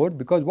did before,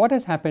 because what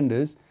has happened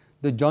is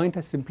the joint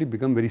has simply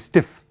become very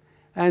stiff,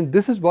 and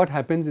this is what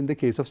happens in the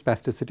case of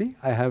spasticity.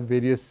 I have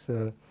various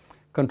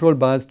control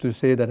bars to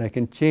say that I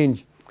can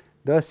change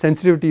the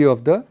sensitivity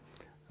of the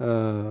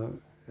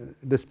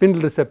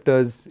spindle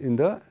receptors in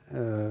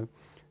the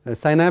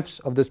synapse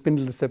of the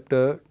spindle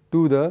receptor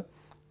to the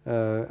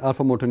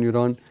alpha motor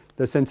neuron,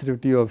 the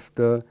sensitivity of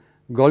the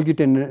Golgi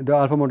tendon, the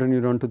alpha motor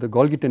neuron to the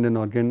Golgi tendon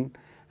organ,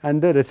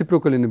 and the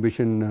reciprocal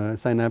inhibition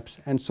synapse,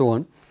 and so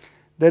on.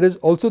 There is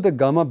also the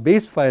gamma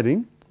base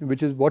firing,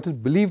 which is what is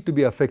believed to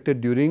be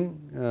affected during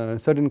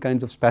certain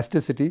kinds of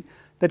spasticity,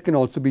 that can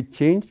also be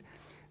changed.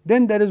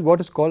 Then there is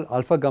what is called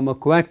alpha gamma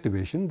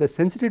coactivation. The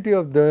sensitivity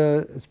of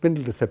the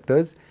spindle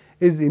receptors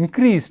is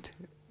increased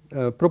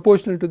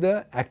proportional to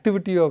the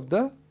activity of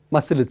the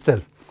muscle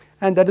itself,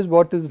 and that is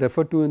what is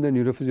referred to in the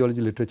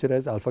neurophysiology literature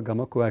as alpha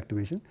gamma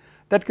coactivation.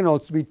 That can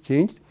also be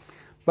changed,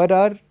 but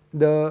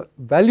the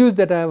values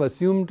that I have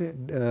assumed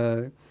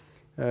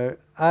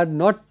are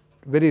not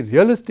very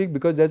realistic,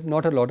 because there is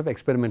not a lot of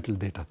experimental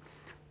data.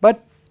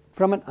 But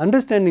from an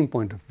understanding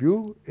point of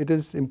view, it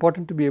is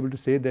important to be able to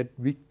say that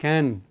we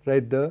can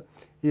write the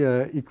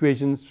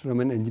equations from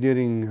an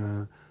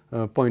engineering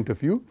point of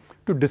view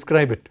to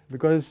describe it,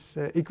 because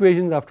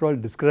equations after all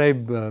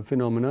describe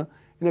phenomena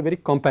in a very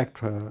compact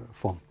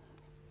form.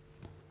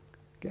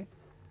 Okay.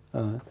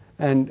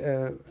 And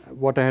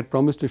what I had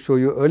promised to show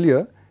you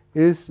earlier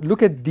is,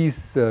 look at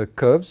these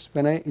curves.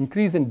 When I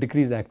increase and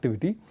decrease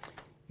activity,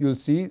 you will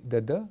see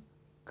that the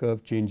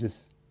curve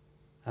changes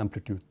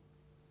amplitude.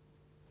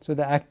 So,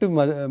 the active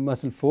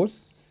muscle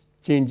force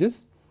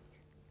changes,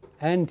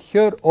 and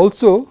here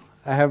also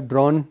I have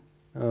drawn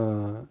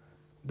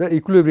the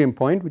equilibrium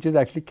point, which is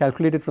actually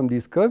calculated from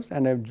these curves,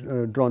 and I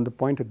have drawn the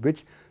point at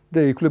which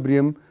the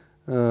equilibrium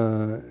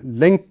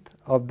length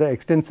of the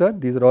extensor,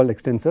 these are all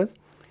extensors,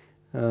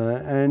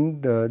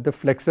 and the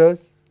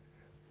flexors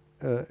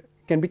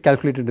can be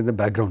calculated in the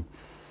background,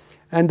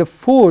 and the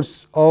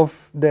force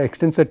of the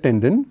extensor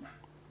tendon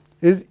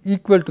is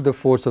equal to the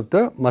force of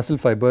the muscle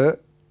fiber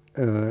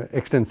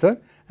extensor,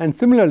 and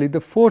similarly the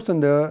force on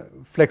the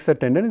flexor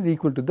tendon is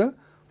equal to the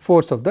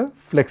force of the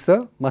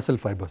flexor muscle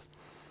fibers.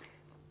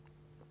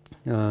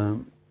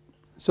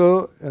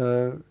 So,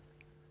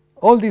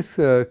 all these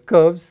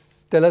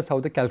curves tell us how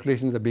the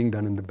calculations are being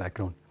done in the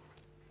background.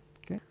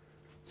 Okay.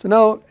 So,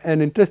 now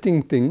an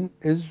interesting thing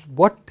is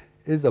what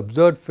is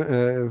observed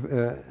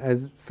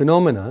as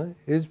phenomena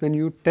is when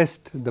you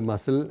test the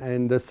muscle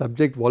and the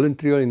subject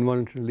voluntarily or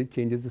involuntarily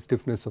changes the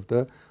stiffness of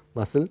the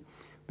muscle.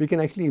 We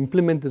can actually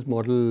implement this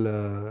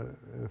model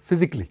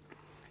physically,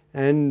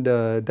 and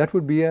that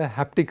would be a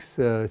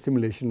haptics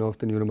simulation of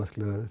the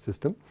neuromuscular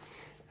system.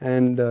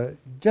 And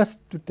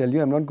just to tell you,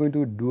 I am not going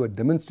to do a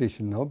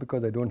demonstration now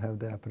because I do not have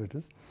the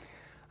apparatus.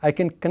 I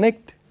can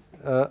connect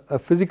a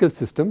physical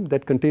system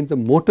that contains a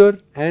motor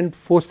and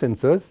force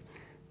sensors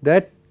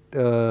that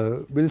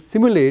will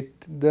simulate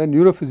the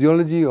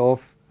neurophysiology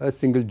of a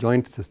single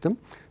joint system.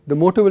 The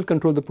motor will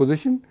control the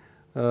position,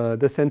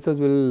 the sensors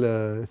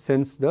will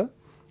sense the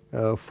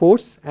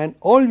force, and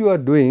all you are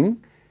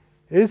doing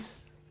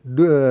is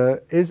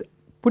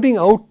putting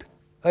out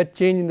a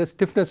change in the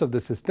stiffness of the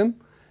system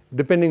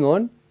depending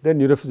on the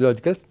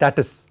neurophysiological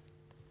status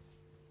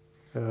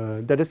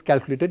that is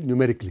calculated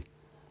numerically.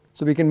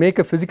 So, we can make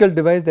a physical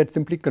device that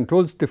simply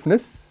controls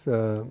stiffness,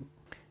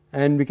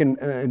 and we can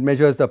it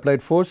measures the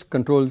applied force,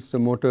 controls the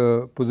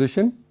motor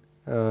position,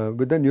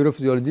 with the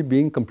neurophysiology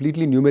being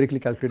completely numerically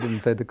calculated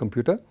inside the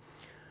computer.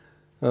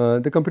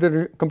 The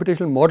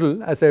computational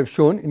model, as I have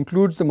shown,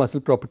 includes the muscle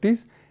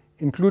properties,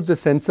 includes the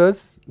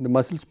sensors, the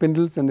muscle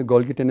spindles and the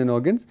Golgi tendon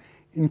organs,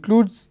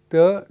 includes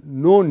the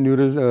known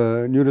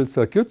neural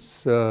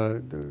circuits.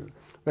 Well,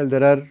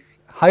 there are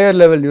higher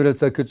level neural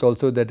circuits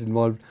also that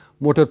involve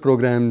motor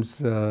programs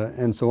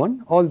and so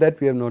on. All that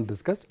we have not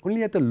discussed.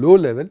 Only at the low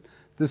level,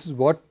 this is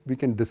what we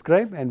can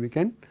describe, and we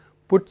can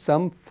put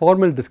some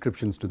formal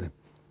descriptions to them.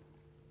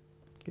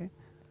 Okay.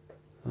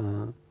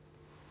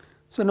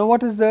 So, now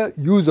what is the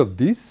use of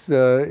these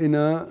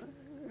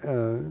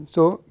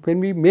so when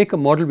we make a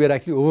model, we are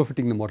actually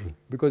overfitting the model,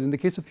 because in the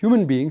case of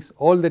human beings,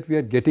 all that we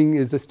are getting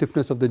is the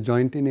stiffness of the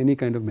joint in any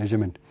kind of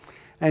measurement,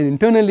 and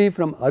internally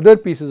from other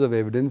pieces of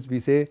evidence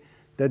we say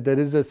that there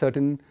is a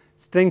certain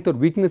strength or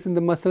weakness in the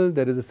muscle,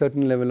 there is a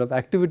certain level of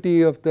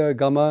activity of the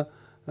gamma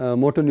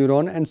motor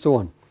neuron and so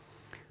on.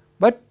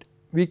 But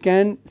we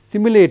can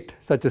simulate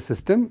such a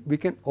system. We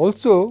can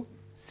also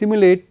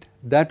simulate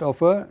that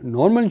of a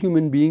normal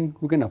human being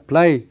who can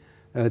apply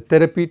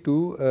therapy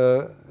to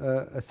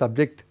a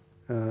subject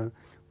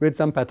with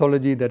some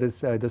pathology, that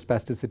is either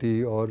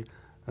spasticity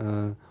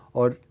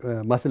or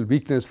muscle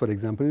weakness, for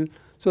example.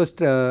 So,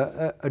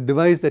 a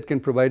device that can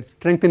provide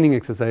strengthening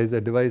exercise,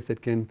 a device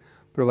that can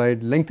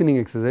provide lengthening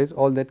exercise,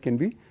 all that can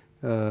be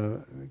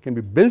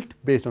built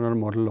based on our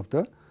model of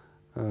the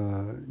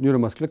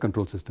neuromuscular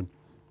control system.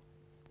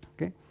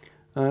 Okay.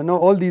 Now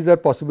all these are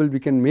possible. We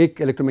can make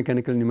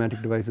electromechanical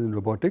pneumatic devices in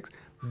robotics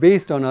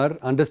based on our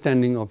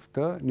understanding of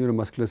the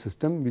neuromuscular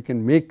system. We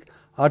can make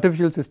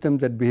artificial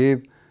systems that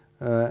behave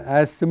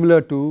as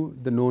similar to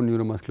the known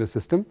neuromuscular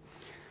system.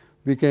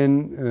 We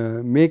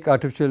can make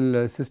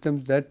artificial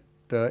systems that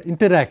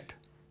interact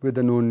with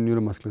the known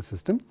neuromuscular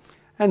system,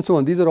 and so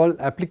on. These are all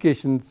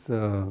applications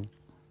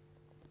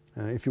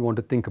if you want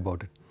to think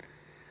about it.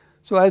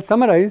 So, I will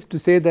summarize to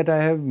say that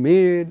I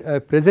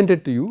have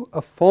presented to you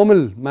a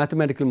formal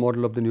mathematical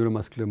model of the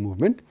neuromuscular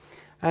movement,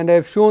 and I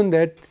have shown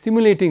that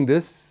simulating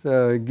this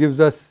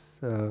gives us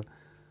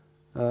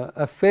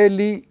a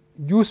fairly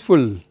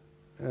useful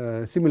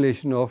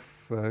simulation of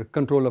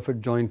control of a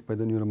joint by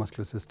the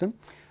neuromuscular system.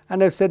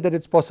 And I have said that it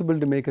is possible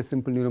to make a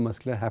simple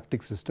neuromuscular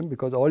haptic system,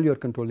 because all you are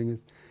controlling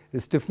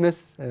is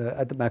stiffness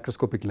at the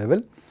macroscopic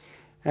level,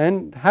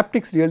 and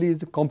haptics really is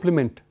the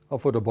complement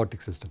of a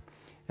robotic system.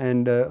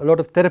 And a lot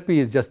of therapy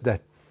is just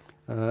that.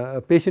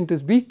 A patient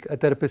is weak, a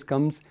therapist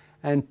comes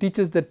and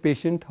teaches that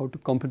patient how to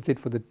compensate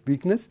for that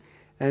weakness,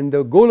 and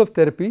the goal of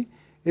therapy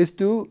is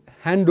to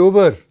hand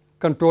over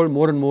control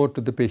more and more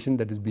to the patient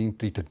that is being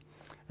treated,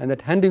 and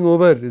that handing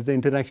over is the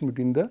interaction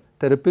between the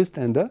therapist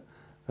and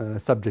the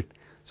subject.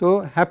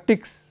 So,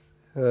 haptics,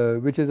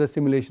 which is a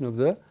simulation of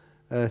the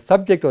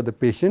subject or the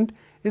patient,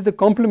 is the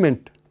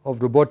complement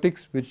of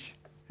robotics, which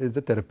is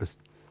the therapist,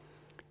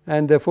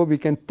 and therefore we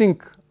can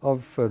think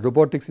of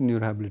robotics in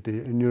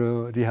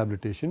neuro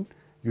rehabilitation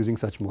using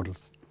such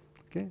models.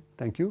 Okay,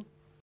 thank you.